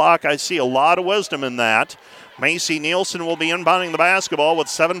off the clock. I see a lot of wisdom in that. Macy Nielsen will be inbounding the basketball with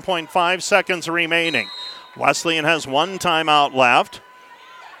 7.5 seconds remaining. Wesleyan has one timeout left.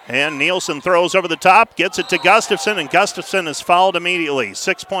 And Nielsen throws over the top, gets it to Gustafson, and Gustafson is fouled immediately.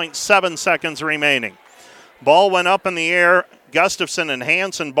 6.7 seconds remaining. Ball went up in the air. Gustafson and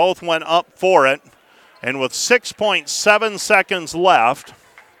Hansen both went up for it. And with 6.7 seconds left,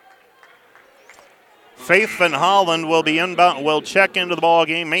 Faith Van Holland will check into the ball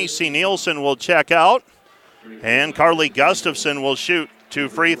game. Macy Nielsen will check out. And Carly Gustafson will shoot 2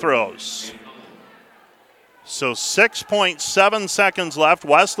 free throws. So 6.7 seconds left.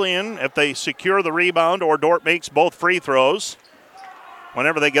 Wesleyan, if they secure the rebound or Dordt makes both free throws,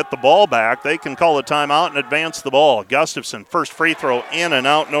 whenever they get the ball back, they can call a timeout and advance the ball. Gustafson, first free throw in and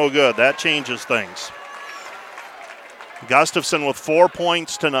out, no good. That changes things. Gustafson with 4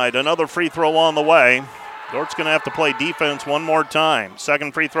 points tonight. Another free throw on the way. Dort's going to have to play defense one more time.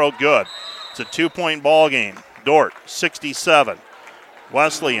 Second free throw, good. It's a 2-point ball game. Dordt, 67.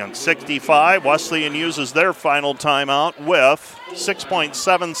 Wesleyan, 65. Wesleyan uses their final timeout with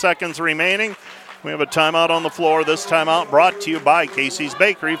 6.7 seconds remaining. We have a timeout on the floor. This timeout brought to you by Casey's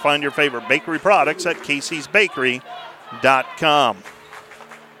Bakery. Find your favorite bakery products at caseysbakery.com.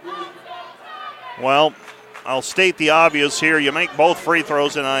 Well, I'll state the obvious here. You make both free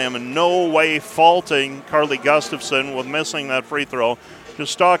throws, and I am in no way faulting Carly Gustafson with missing that free throw.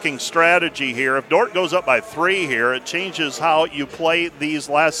 Just talking strategy here. If Dordt goes up by 3 here, it changes how you play these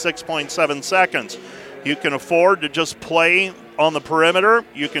last 6.7 seconds. You can afford to just play on the perimeter.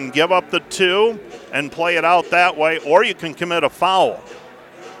 You can give up the 2 and play it out that way, or you can commit a foul.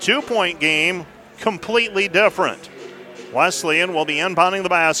 2-point game, completely different. Wesleyan will be inbounding the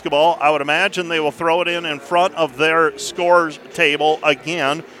basketball. I would imagine they will throw it in front of their scores table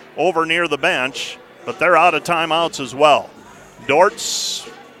again over near the bench, but they're out of timeouts as well. Dordt's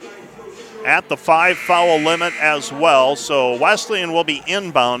at the 5-foul limit as well, so Wesleyan will be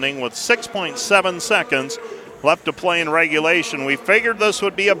inbounding with 6.7 seconds left to play in regulation. We figured this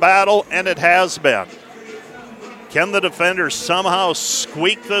would be a battle, and it has been. Can the defenders somehow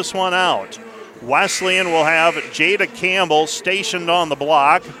squeak this one out? Wesleyan will have Jada Campbell stationed on the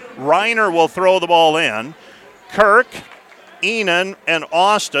block. Reiner will throw the ball in. Kirk, Enan, and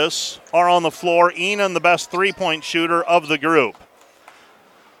Ostis are on the floor. Enan, the best 3-point shooter of the group.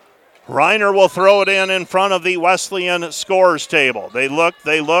 Reiner will throw it in front of the Wesleyan scores table. They look,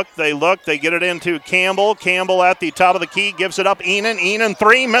 they get it into Campbell. Campbell at the top of the key, gives it up. Enan,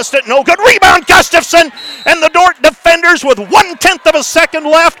 three, missed it, no good. Rebound, Gustafson, and the Dordt defenders with 1/10 of a second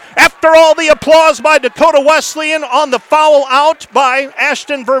left. After all the applause by Dakota Wesleyan on the foul out by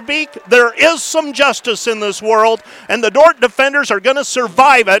Ashton Verbeek, there is some justice in this world, and the Dordt defenders are going to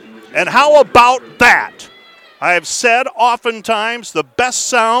survive it. And how about that? I have said oftentimes the best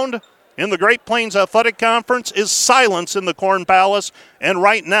sound in the Great Plains Athletic Conference is silence in the Corn Palace, and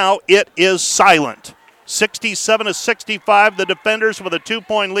right now it is silent. 67-65, the defenders with a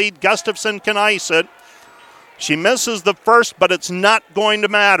 2-point lead. Gustafson can ice it. She misses the first, but it's not going to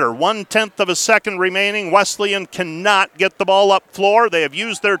matter. 1/10 of a second remaining. Wesleyan cannot get the ball up floor. They have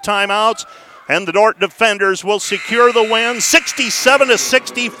used their timeouts, and the Dordt defenders will secure the win.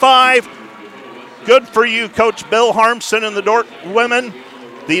 67-65. Good for you, Coach Bill Harmson and the Dordt women.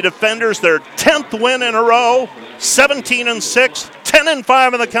 The defenders, their 10th win in a row, 17-6,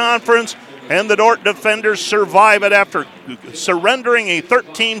 10-5 in the conference, and the Dordt defenders survive it after surrendering a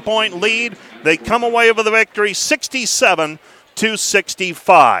 13-point lead. They come away with the victory,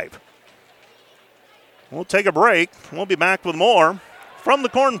 67-65. We'll take a break. We'll be back with more from the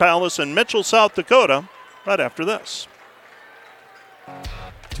Corn Palace in Mitchell, South Dakota, right after this.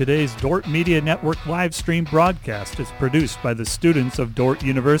 Today's Dordt Media Network live stream broadcast is produced by the students of Dordt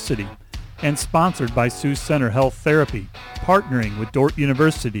University and sponsored by Sioux Center Health Therapy, partnering with Dordt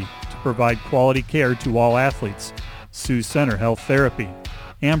University to provide quality care to all athletes. Sioux Center Health Therapy.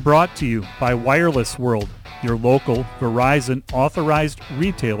 And brought to you by Wireless World, your local Verizon authorized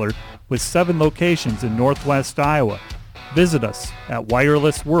retailer with 7 locations in Northwest Iowa. Visit us at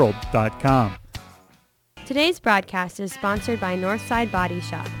wirelessworld.com. Today's broadcast is sponsored by Northside Body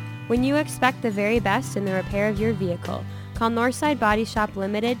Shop. When you expect the very best in the repair of your vehicle, call Northside Body Shop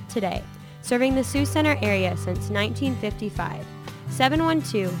Limited today. Serving the Sioux Center area since 1955.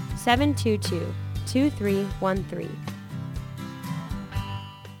 712-722-2313.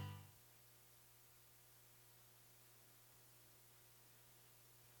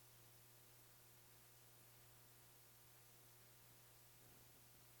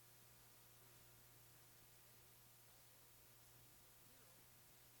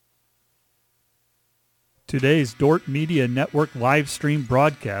 Today's Dordt Media Network live stream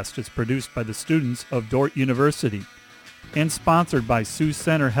broadcast is produced by the students of Dordt University and sponsored by Sioux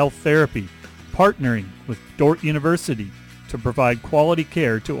Center Health Therapy, partnering with Dordt University to provide quality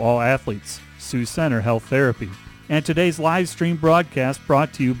care to all athletes. Sioux Center Health Therapy. And today's live stream broadcast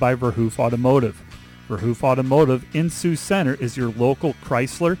brought to you by Verhoof Automotive. Verhoof Automotive in Sioux Center is your local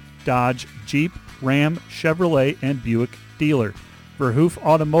Chrysler, Dodge, Jeep, Ram, Chevrolet, and Buick dealer. Verhoof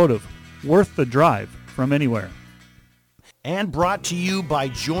Automotive, worth the drive from anywhere. And brought to you by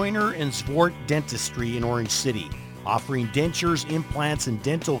Joyner and Sport Dentistry in Orange City, offering dentures, implants, and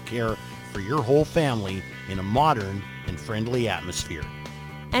dental care for your whole family in a modern and friendly atmosphere.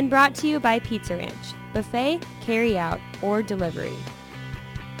 And brought to you by Pizza Ranch, buffet, carry out, or delivery.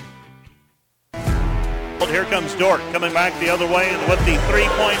 Here comes Dordt coming back the other way and with the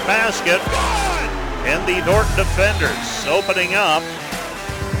 3-point basket. And the Dordt defenders opening up.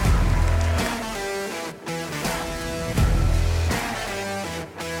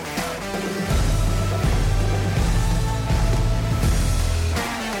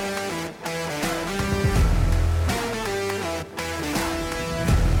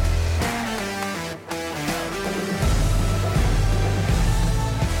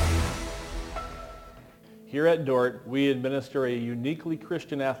 Here at Dordt, we administer a uniquely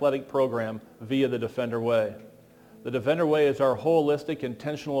Christian athletic program via the Defender Way. The Defender Way is our holistic,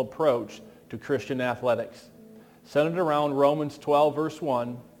 intentional approach to Christian athletics. Centered around Romans 12, verse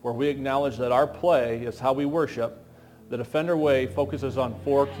 1, where we acknowledge that our play is how we worship, the Defender Way focuses on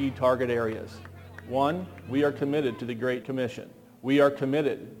 4 key target areas. 1, we are committed to the Great Commission. We are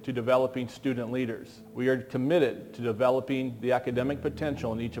committed to developing student leaders. We are committed to developing the academic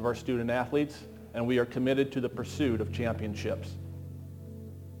potential in each of our student athletes, and we are committed to the pursuit of championships.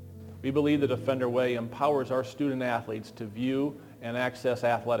 We believe the Defender Way empowers our student athletes to view and access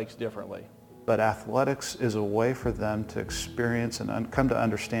athletics differently. But athletics is a way for them to experience and come to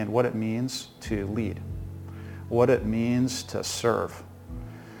understand what it means to lead, what it means to serve.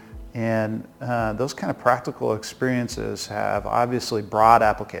 And those kind of practical experiences have obviously broad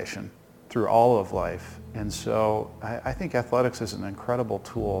application through all of life. And so I think athletics is an incredible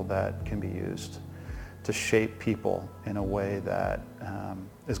tool that can be used to shape people in a way that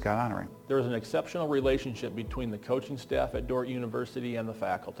is God-honoring. There is an exceptional relationship between the coaching staff at Dordt University and the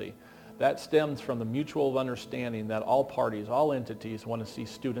faculty. That stems from the mutual understanding that all parties, all entities want to see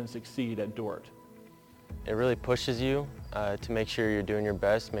students succeed at Dordt. It really pushes you to make sure you're doing your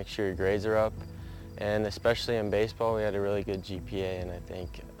best, make sure your grades are up, and especially in baseball we had a really good GPA, and I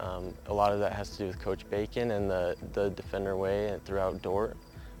think a lot of that has to do with Coach Bacon and the Defender Way throughout Dordt,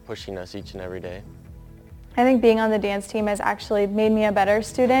 pushing us each and every day. I think being on the dance team has actually made me a better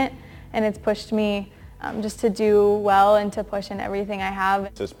student, and it's pushed me just to do well and to push in everything I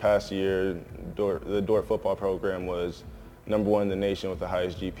have. This past year, the Dordt football program was #1 in the nation with the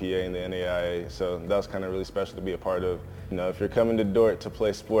highest GPA in the NAIA, so that was kind of really special to be a part of. You know, if you're coming to Dordt to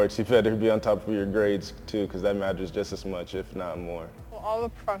play sports, you better be on top of your grades too, because that matters just as much, if not more. Well, all the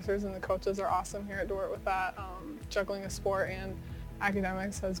professors and the coaches are awesome here at Dordt with that. Juggling a sport and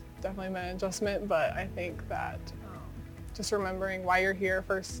academics has definitely been an adjustment, but I think that just remembering why you're here.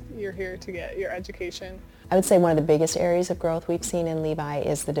 First, you're here to get your education. I would say one of the biggest areas of growth we've seen in Levi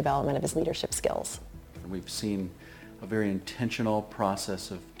is the development of his leadership skills. We've seen a very intentional process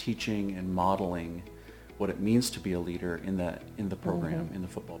of teaching and modeling what it means to be a leader in the program, in the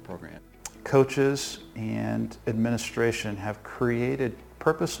football program. Coaches and administration have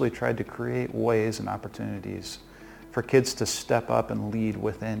purposely tried to create ways and opportunities for kids to step up and lead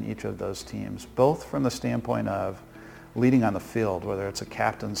within each of those teams, both from the standpoint of leading on the field, whether it's a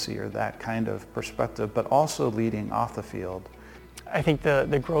captaincy or that kind of perspective, but also leading off the field. I think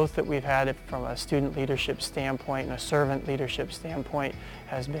the growth that we've had from a student leadership standpoint and a servant leadership standpoint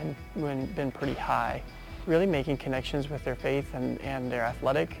has been pretty high. Really making connections with their faith and their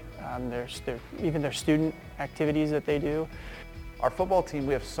athletic, even their student activities that they do. Our football team,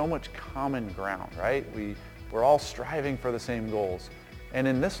 we have so much common ground, right? We're all striving for the same goals. And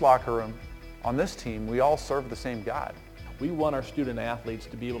in this locker room, on this team, we all serve the same God. We want our student athletes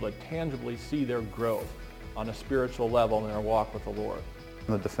to be able to tangibly see their growth on a spiritual level in their walk with the Lord.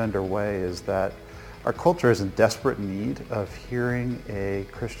 The Defender Way is that our culture is in desperate need of hearing a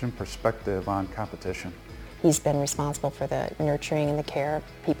Christian perspective on competition. He's been responsible for the nurturing and the care of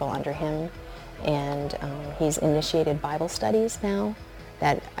people under him, and he's initiated Bible studies now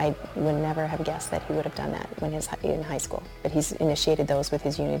that I would never have guessed that he would have done that when he was in high school. But he's initiated those with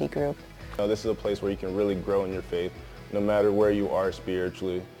his Unity group. This is a place where you can really grow in your faith, no matter where you are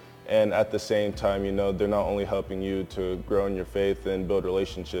spiritually. And at the same time, you know, they're not only helping you to grow in your faith and build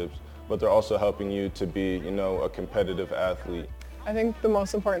relationships, but they're also helping you to be, you know, a competitive athlete. I think the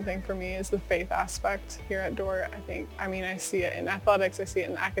most important thing for me is the faith aspect here at Dordt. I see it in athletics, I see it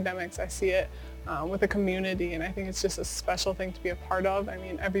in academics, I see it with the community, and I think it's just a special thing to be a part of. I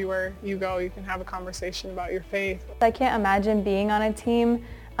mean, everywhere you go, you can have a conversation about your faith. I can't imagine being on a team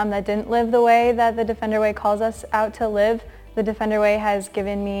that didn't live the way that the Defender Way calls us out to live. The Defender Way has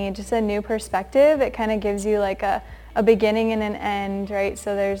given me just a new perspective. It kind of gives you like a beginning and an end, right?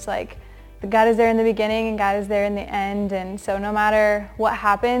 So there's like, God is there in the beginning and God is there in the end. And so no matter what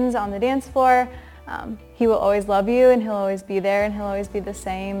happens on the dance floor, he will always love you and he'll always be there and he'll always be the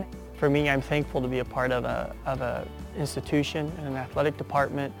same. For me, I'm thankful to be a part of a institution and an athletic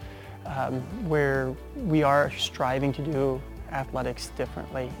department where we are striving to do athletics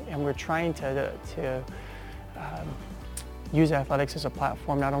differently, and we're trying to use athletics as a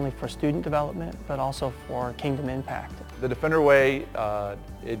platform not only for student development but also for kingdom impact. The Defender Way,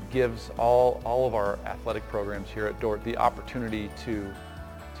 it gives all of our athletic programs here at Dordt the opportunity to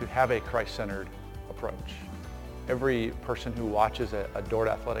have a Christ-centered approach. Every person who watches a Dordt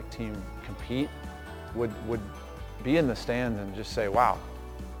athletic team compete would be in the stands and just say, wow,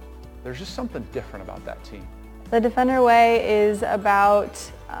 there's just something different about that team. The Defender Way is about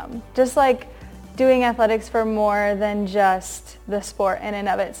just like doing athletics for more than just the sport in and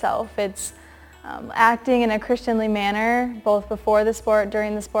of itself. It's acting in a Christianly manner, both before the sport,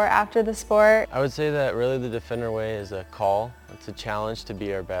 during the sport, after the sport. I would say that really the Defender Way is a call. It's a challenge to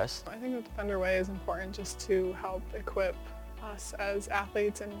be our best. I think the Defender Way is important just to help equip us as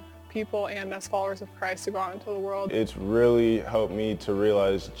athletes and people and as followers of Christ to go out into the world. It's really helped me to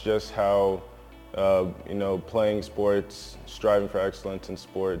realize just how playing sports, striving for excellence in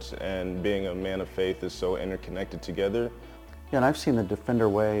sports, and being a man of faith is so interconnected together. Yeah, and I've seen the Defender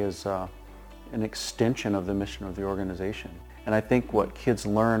Way as an extension of the mission of the organization. And I think what kids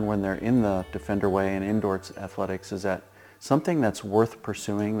learn when they're in the Defender Way and indoor athletics is that something that's worth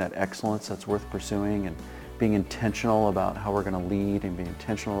pursuing, that excellence that's worth pursuing, and being intentional about how we're going to lead and being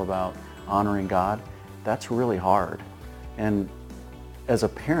intentional about honoring God, that's really hard. And as a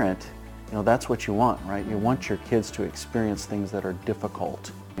parent, that's what you want, right? You want your kids to experience things that are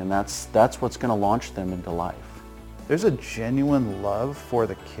difficult, and that's what's going to launch them into life. There's a genuine love for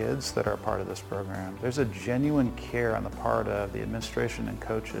the kids that are part of this program. There's a genuine care on the part of the administration and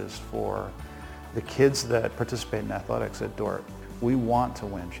coaches for the kids that participate in athletics at Dordt. We want to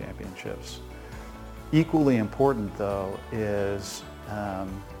win championships. Equally important, though, is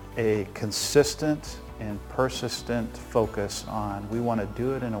a consistent and persistent focus on we want to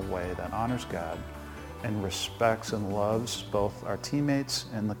do it in a way that honors God and respects and loves both our teammates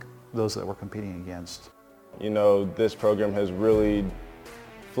and those that we're competing against. You know, this program has really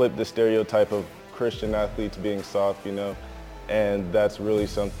flipped the stereotype of Christian athletes being soft, you know, and that's really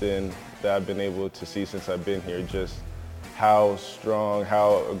something that I've been able to see since I've been here, just how strong,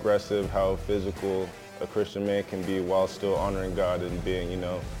 how aggressive, how physical a Christian man can be while still honoring God and being, you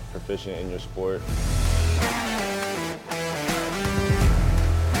know, proficient in your sport.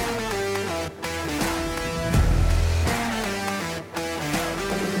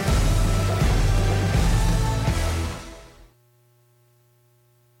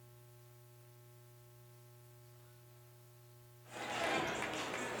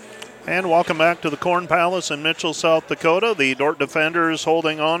 And welcome back to the Corn Palace in Mitchell, South Dakota. The Dordt Defenders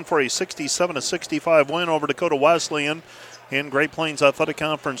holding on for a 67-65 win over Dakota Wesleyan in Great Plains Athletic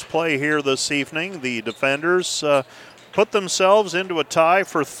Conference play here this evening. The Defenders put themselves into a tie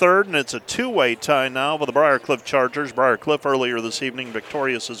for third, and it's a two-way tie now with the Briarcliff Chargers. Briarcliff earlier this evening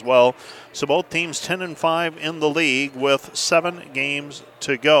victorious as well. So both teams 10-5 in the league with 7 games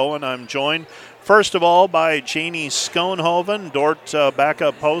to go, and I'm joined first of all by Janie Schoenhoven, Dordt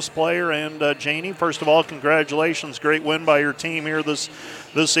backup post player. And Janie, first of all, congratulations. Great win by your team here this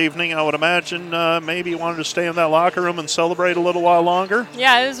evening. I would imagine maybe you wanted to stay in that locker room and celebrate a little while longer.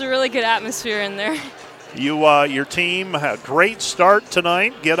 Yeah, it was a really good atmosphere in there. Your team had a great start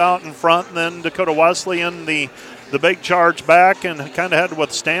tonight, get out in front, and then Dakota Wesleyan, the big charge back, and kind of had to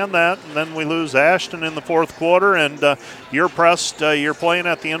withstand that. And then we lose Ashton in the fourth quarter, and you're pressed. You're playing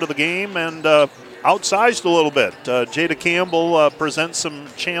at the end of the game and outsized a little bit. Jada Campbell presents some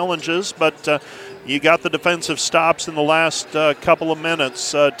challenges, but you got the defensive stops in the last couple of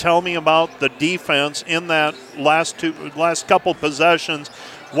minutes. Tell me about the defense in that last couple possessions.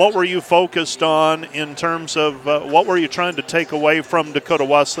 What were you focused on in terms of what were you trying to take away from Dakota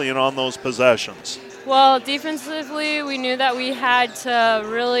Wesleyan on those possessions? Well, defensively, we knew that we had to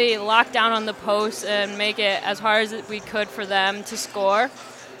really lock down on the post and make it as hard as we could for them to score,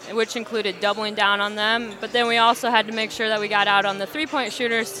 which included doubling down on them. But then we also had to make sure that we got out on the three-point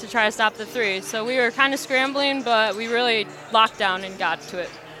shooters to try to stop the three. So we were kind of scrambling, but we really locked down and got to it.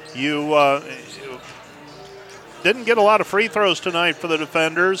 You didn't get a lot of free throws tonight for the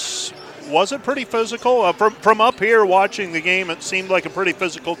Defenders. Was it pretty physical? From up here watching the game, it seemed like a pretty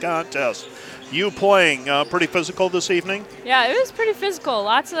physical contest. You playing pretty physical this evening? Yeah, it was pretty physical.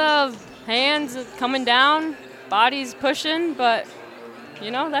 Lots of hands coming down, bodies pushing, but,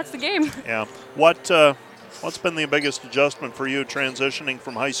 you know, that's the game. Yeah. What's been the biggest adjustment for you transitioning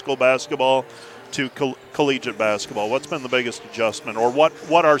from high school basketball to collegiate basketball? What's been the biggest adjustment, or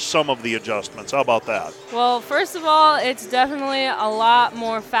what are some of the adjustments? How about that? Well, first of all, it's definitely a lot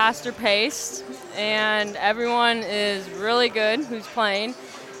more faster paced, and everyone is really good who's playing.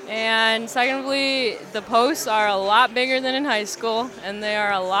 And secondly, the posts are a lot bigger than in high school, and they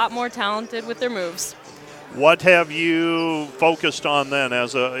are a lot more talented with their moves. What have you focused on then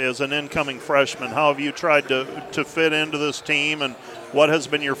as an incoming freshman? How have you tried to fit into this team, and what has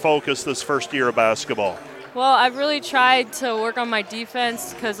been your focus this first year of basketball? Well, I've really tried to work on my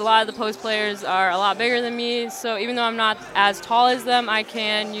defense because a lot of the post players are a lot bigger than me. So even though I'm not as tall as them, I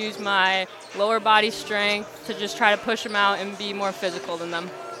can use my lower body strength to just try to push them out and be more physical than them.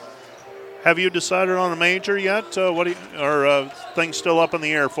 Have you decided on a major yet? Are things still up in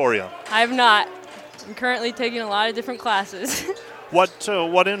the air for you? I have not. I'm currently taking a lot of different classes.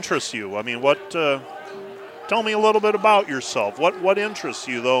 What interests you? I mean, tell me a little bit about yourself. What interests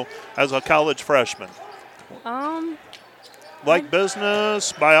you, though, as a college freshman? Like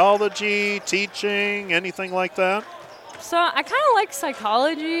business, biology, teaching, anything like that? So I kind of like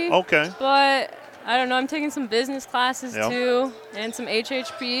psychology. Okay. But I don't know, I'm taking some business classes too, and some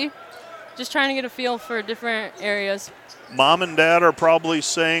HHP. Just trying to get a feel for different areas. Mom and Dad are probably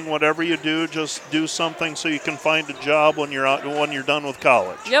saying, whatever you do, just do something so you can find a job when you're done with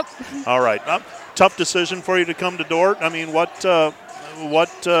college. Yep. All right. Tough decision for you to come to Dordt. I mean, what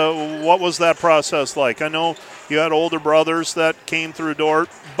was that process like? I know you had older brothers that came through Dordt,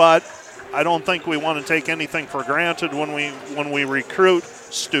 but I don't think we want to take anything for granted when we recruit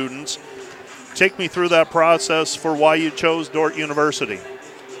students. Take me through that process for why you chose Dordt University.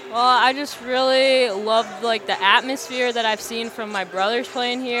 Well, I just really loved the atmosphere that I've seen from my brothers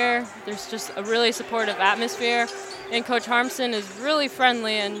playing here. There's just a really supportive atmosphere, and Coach Harmson is really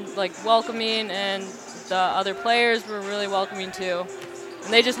friendly and welcoming, and the other players were really welcoming too.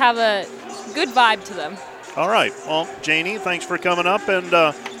 And they just have a good vibe to them. All right. Well, Janie, thanks for coming up,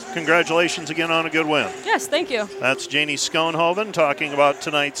 and congratulations again on a good win. Yes, thank you. That's Janie Schoenhoven talking about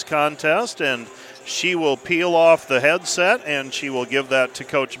tonight's contest, and she will peel off the headset and she will give that to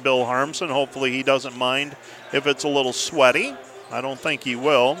Coach Bill Harmson. Hopefully he doesn't mind if it's a little sweaty. I don't think he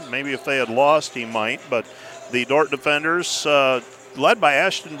will. Maybe if they had lost, he might. But the Dordt defenders, led by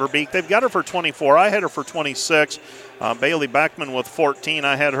Ashton Verbeek, they've got her for 24. I had her for 26. Bailey Beckman with 14.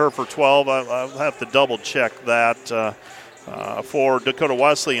 I had her for 12. I'll have to double check that. For Dakota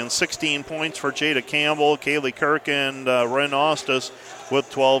Wesleyan, 16 points for Jada Campbell, Kaylee Kirk, and Ren Ostis with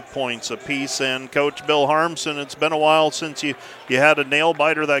 12 points apiece. And Coach Bill Harmson, it's been a while since you had a nail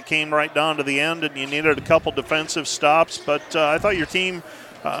biter that came right down to the end, and you needed a couple defensive stops. But I thought your team,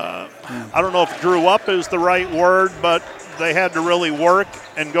 I don't know if grew up is the right word, but they had to really work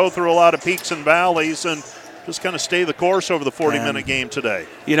and go through a lot of peaks and valleys and just kind of stay the course over the 40-minute game today.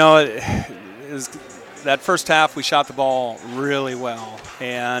 You know, it was that first half we shot the ball really well,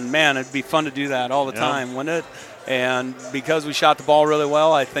 and man, it'd be fun to do that all the time, wouldn't it? And because we shot the ball really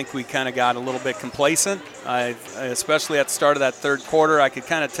well, I think we kind of got a little bit complacent. Especially at the start of that third quarter, I could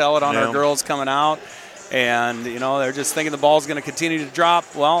kind of tell it on our girls coming out, and they're just thinking the ball's going to continue to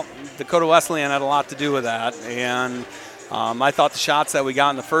drop. Well, Dakota Wesleyan had a lot to do with that, and I thought the shots that we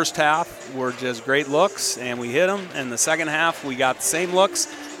got in the first half were just great looks, and we hit them. In the second half, we got the same looks,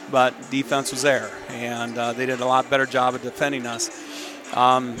 but defense was there, and they did a lot better job of defending us.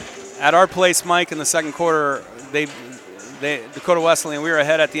 At our place, Mike, in the second quarter, Dakota Wesleyan, we were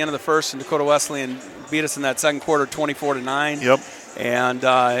ahead at the end of the first, and Dakota Wesleyan beat us in that second quarter 24-9. Yep.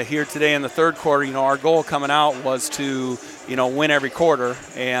 And here today in the third quarter, our goal coming out was to, win every quarter.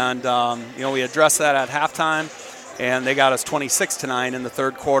 And, we addressed that at halftime, and they got us 26-9 in the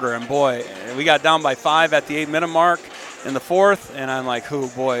third quarter. And, boy, we got down by 5 at the 8-minute mark in the fourth, and I'm like,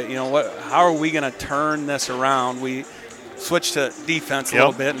 how are we going to turn this around? We switched to defense a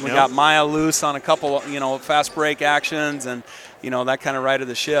little bit, and we got Maya loose on a couple, fast break actions, and, that kind of righted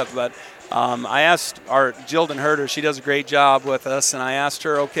the ship. But I asked our Jilden Herder, she does a great job with us, and I asked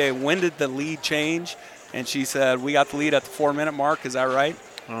her, okay, when did the lead change? And she said, we got the lead at the 4-minute mark, is that right?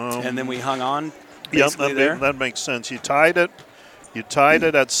 And then we hung on basically there. That makes sense. You tied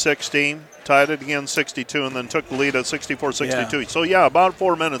it at 16. Tied it again 62, and then took the lead at 64-62. So, about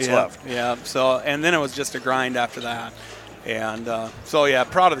 4 minutes left. Yeah, so, and then it was just a grind after that. And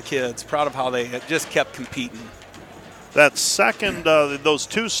proud of the kids, proud of how they had just kept competing. That second, those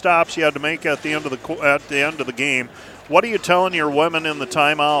two stops you had to make at the end of the game. What are you telling your women in the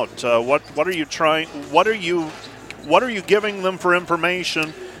timeout? What are you trying? What are you giving them for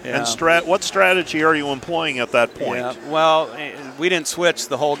information? Yeah. And what strategy are you employing at that point? Yeah, well, we didn't switch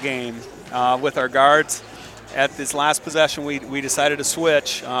the whole game with our guards. At this last possession, we decided to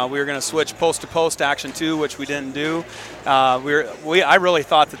switch. We were going to switch post-to-post action 2, which we didn't do. I really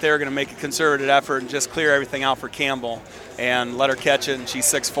thought that they were going to make a concerted effort and just clear everything out for Campbell and let her catch it, and she's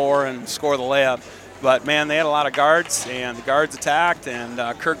 6'4", and score the layup. But, man, they had a lot of guards, and the guards attacked, and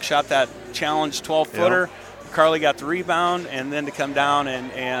Kirk shot that challenge 12-footer. Yep. Carly got the rebound, and then to come down,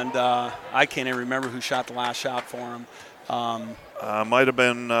 and I can't even remember who shot the last shot for him. Might have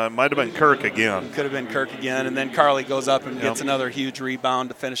been Kirk again. Could have been Kirk again, and then Carly goes up and gets another huge rebound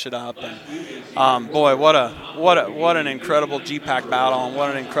to finish it up. And boy, what an incredible GPAC battle, and what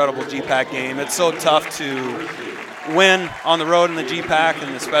an incredible GPAC game. It's so tough to win on the road in the GPAC,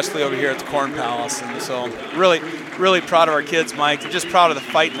 and especially over here at the Corn Palace. And so really, really proud of our kids, Mike. Just proud of the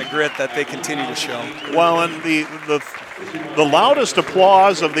fight and the grit that they continue to show. Well, and the loudest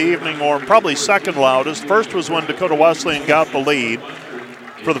applause of the evening, or probably second loudest, first was when Dakota Wesleyan got the lead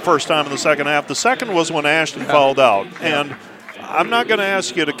for the first time in the second half. The second was when Ashton fouled out. And I'm not going to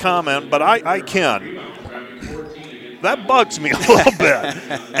ask you to comment, but I can. That bugs me a little bit.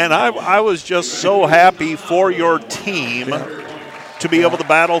 And I was just so happy for your team to be able to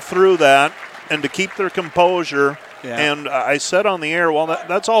battle through that and to keep their composure. Yeah. And I said on the air, well,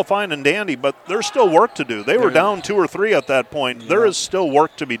 that's all fine and dandy, but there's still work to do. They were down 2 or 3 at that point. Yeah. There is still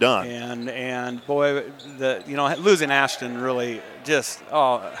work to be done. And boy, losing Ashton really just,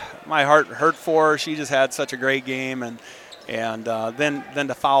 my heart hurt for her. She just had such a great game, and then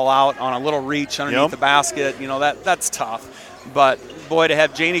to foul out on a little reach underneath the basket, that's tough. But boy, to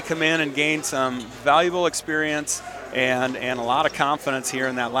have Janie come in and gain some valuable experience and a lot of confidence here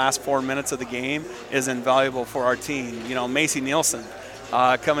in that last 4 minutes of the game is invaluable for our team. Macy Nielsen,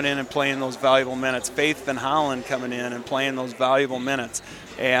 coming in and playing those valuable minutes. Faith Van Hollen coming in and playing those valuable minutes.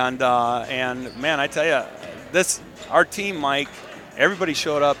 And man, I tell you, our team, Mike, everybody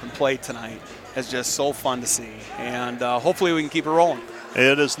showed up and played tonight. It's just so fun to see. And hopefully we can keep it rolling.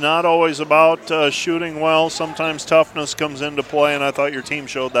 It is not always about shooting well. Sometimes toughness comes into play, and I thought your team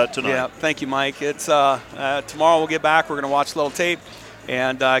showed that tonight. Yeah, thank you, Mike. It's tomorrow we'll get back. We're going to watch a little tape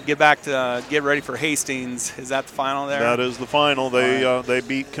and get ready for Hastings. Is that the final there? That is the final. They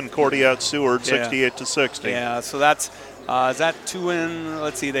beat Concordia at Seward 68-60. Yeah, so that's is that 2-win?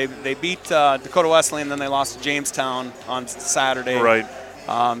 Let's see. They beat Dakota Wesleyan, then they lost to Jamestown on Saturday. Right.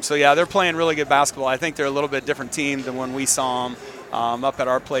 So yeah, they're playing really good basketball. I think they're a little bit different team than when we saw them up at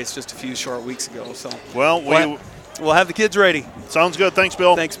our place just a few short weeks ago. So we'll have the kids ready. Sounds good. Thanks,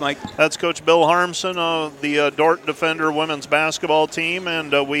 Bill. Thanks, Mike. That's Coach Bill Harmson of the Dordt Defender women's basketball team,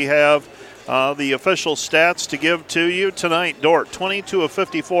 and we have the official stats to give to you tonight. Dordt, 22 of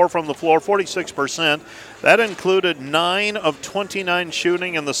 54 from the floor, 46%. That included 9 of 29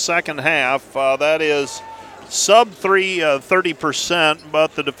 shooting in the second half. That is sub-3, 30%,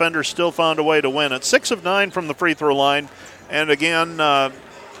 but the Defenders still found a way to win it. 6 of 9 from the free throw line. And again,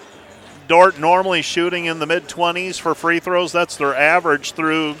 Dordt normally shooting in the mid-20s for free throws. That's their average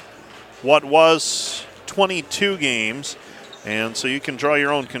through what was 22 games. And so you can draw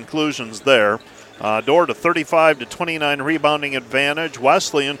your own conclusions there. Dordt a 35-29 rebounding advantage.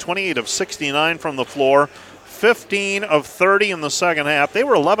 Wesleyan 28 of 69 from the floor, 15 of 30 in the second half. They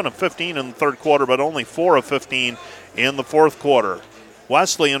were 11 of 15 in the third quarter, but only 4 of 15 in the fourth quarter.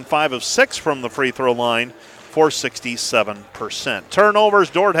 Wesleyan 5 of 6 from the free throw line for 67%. Turnovers,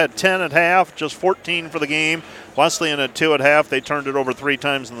 Dordt had 10 at half, just 14 for the game. Wesleyan had 2 at half. They turned it over 3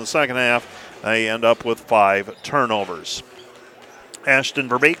 times in the second half. They end up with 5 turnovers. Ashton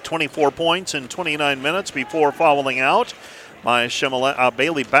Verbeek, 24 points in 29 minutes before fouling out.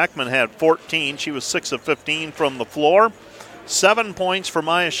 Bailey Beckman had 14. She was 6 of 15 from the floor. 7 points for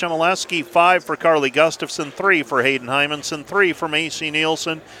Maya Shemileski, 5 for Carly Gustafson, 3 for Hayden Hymanson, 3 for Macy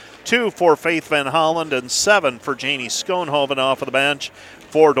Nielsen, 2 for Faith Van Holland, and 7 for Janie Schoenhoven off of the bench.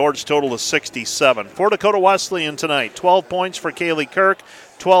 For Dordt's total is 67. For Dakota Wesleyan tonight, 12 points for Kaylee Kirk,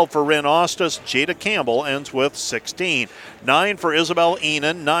 12 for Rin Ostis. Jada Campbell ends with 16. 9 for Isabel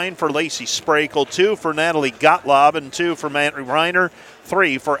Enan, 9 for Lacey Sprakel, 2 for Natalie Gottlob, and 2 for Matt Reiner,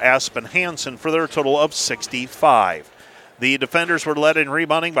 3 for Aspen Hansen for their total of 65. The Defenders were led in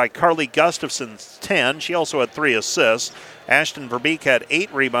rebounding by Carly Gustafson, 10. She also had 3 assists. Ashton Verbeek had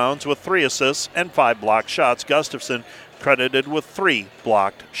 8 rebounds with 3 assists and 5 blocked shots. Gustafson credited with 3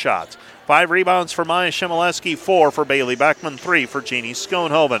 blocked shots. 5 rebounds for Maya Shemileski, 4 for Bailey Beckman, 3 for Jeannie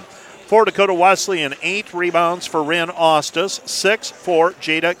Schoenhoven. For Dakota Wesleyan, 8 rebounds for Rin Ostis, 6 for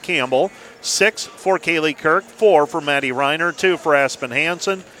Jada Campbell, 6 for Kaylee Kirk, 4 for Maddie Reiner, 2 for Aspen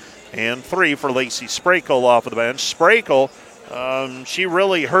Hansen, and 3 for Lacey Sprakel off of the bench. Sprakel, she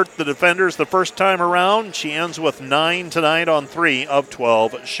really hurt the Defenders the first time around. She ends with 9 tonight on 3 of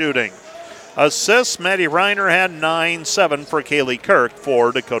 12 shooting. Assists, Maddie Reiner had 9, 7 for Kaylee Kirk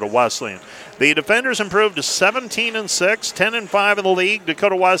for Dakota Wesleyan. The Defenders improved to 17-6, 10-5 in the league.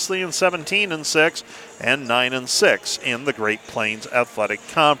 Dakota Wesleyan 17-6, and 9-6 in the Great Plains Athletic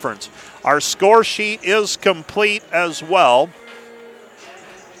Conference. Our score sheet is complete as well.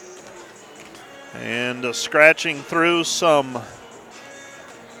 And scratching through some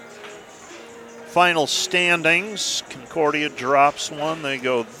final standings. Concordia drops 1. They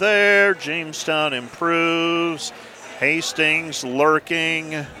go there. Jamestown improves. Hastings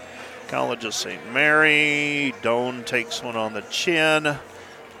lurking. College of St. Mary. Doane takes one on the chin.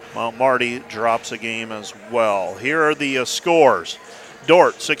 Mount Marty drops a game as well. Here are the scores.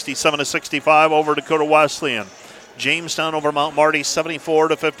 Dordt 67-65 over Dakota Wesleyan. Jamestown over Mount Marty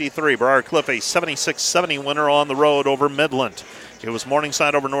 74-53. Briar Cliff a 76-70 winner on the road over Midland. It was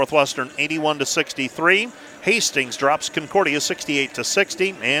Morningside over Northwestern 81-63. Hastings drops Concordia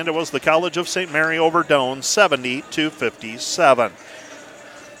 68-60, and it was the College of St. Mary over Doane 70-57.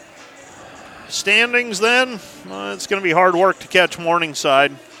 Standings then, it's going to be hard work to catch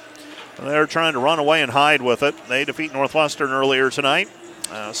Morningside. They're trying to run away and hide with it. They defeat Northwestern earlier tonight.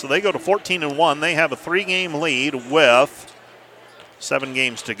 So they go to 14-1. They have a 3-game lead with 7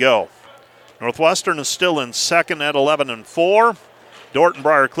 games to go. Northwestern is still in second at 11-4. Dordt and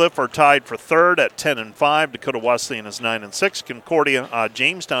Briar Cliff are tied for third at 10-5. Dakota Wesleyan is 9-6.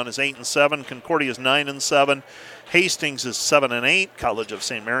 Jamestown is 8-7. Concordia is 9-7. Hastings is 7-8. College of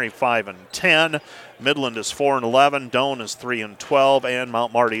St. Mary 5-10. Midland is 4-11. Doane is 3-12, and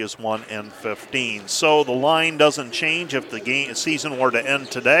Mount Marty is 1-15. So the line doesn't change if the season were to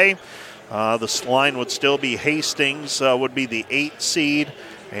end today. The line would still be Hastings would be the 8th seed,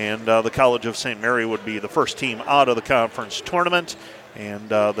 and the College of St. Mary would be the first team out of the conference tournament. And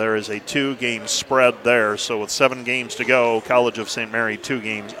there is a 2-game spread there. So with 7 games to go, College of St. Mary 2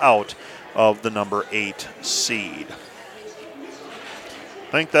 games out of the number 8 seed.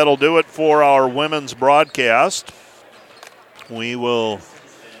 I think that'll do it for our women's broadcast. We will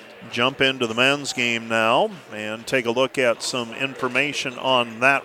jump into the men's game now and take a look at some information on that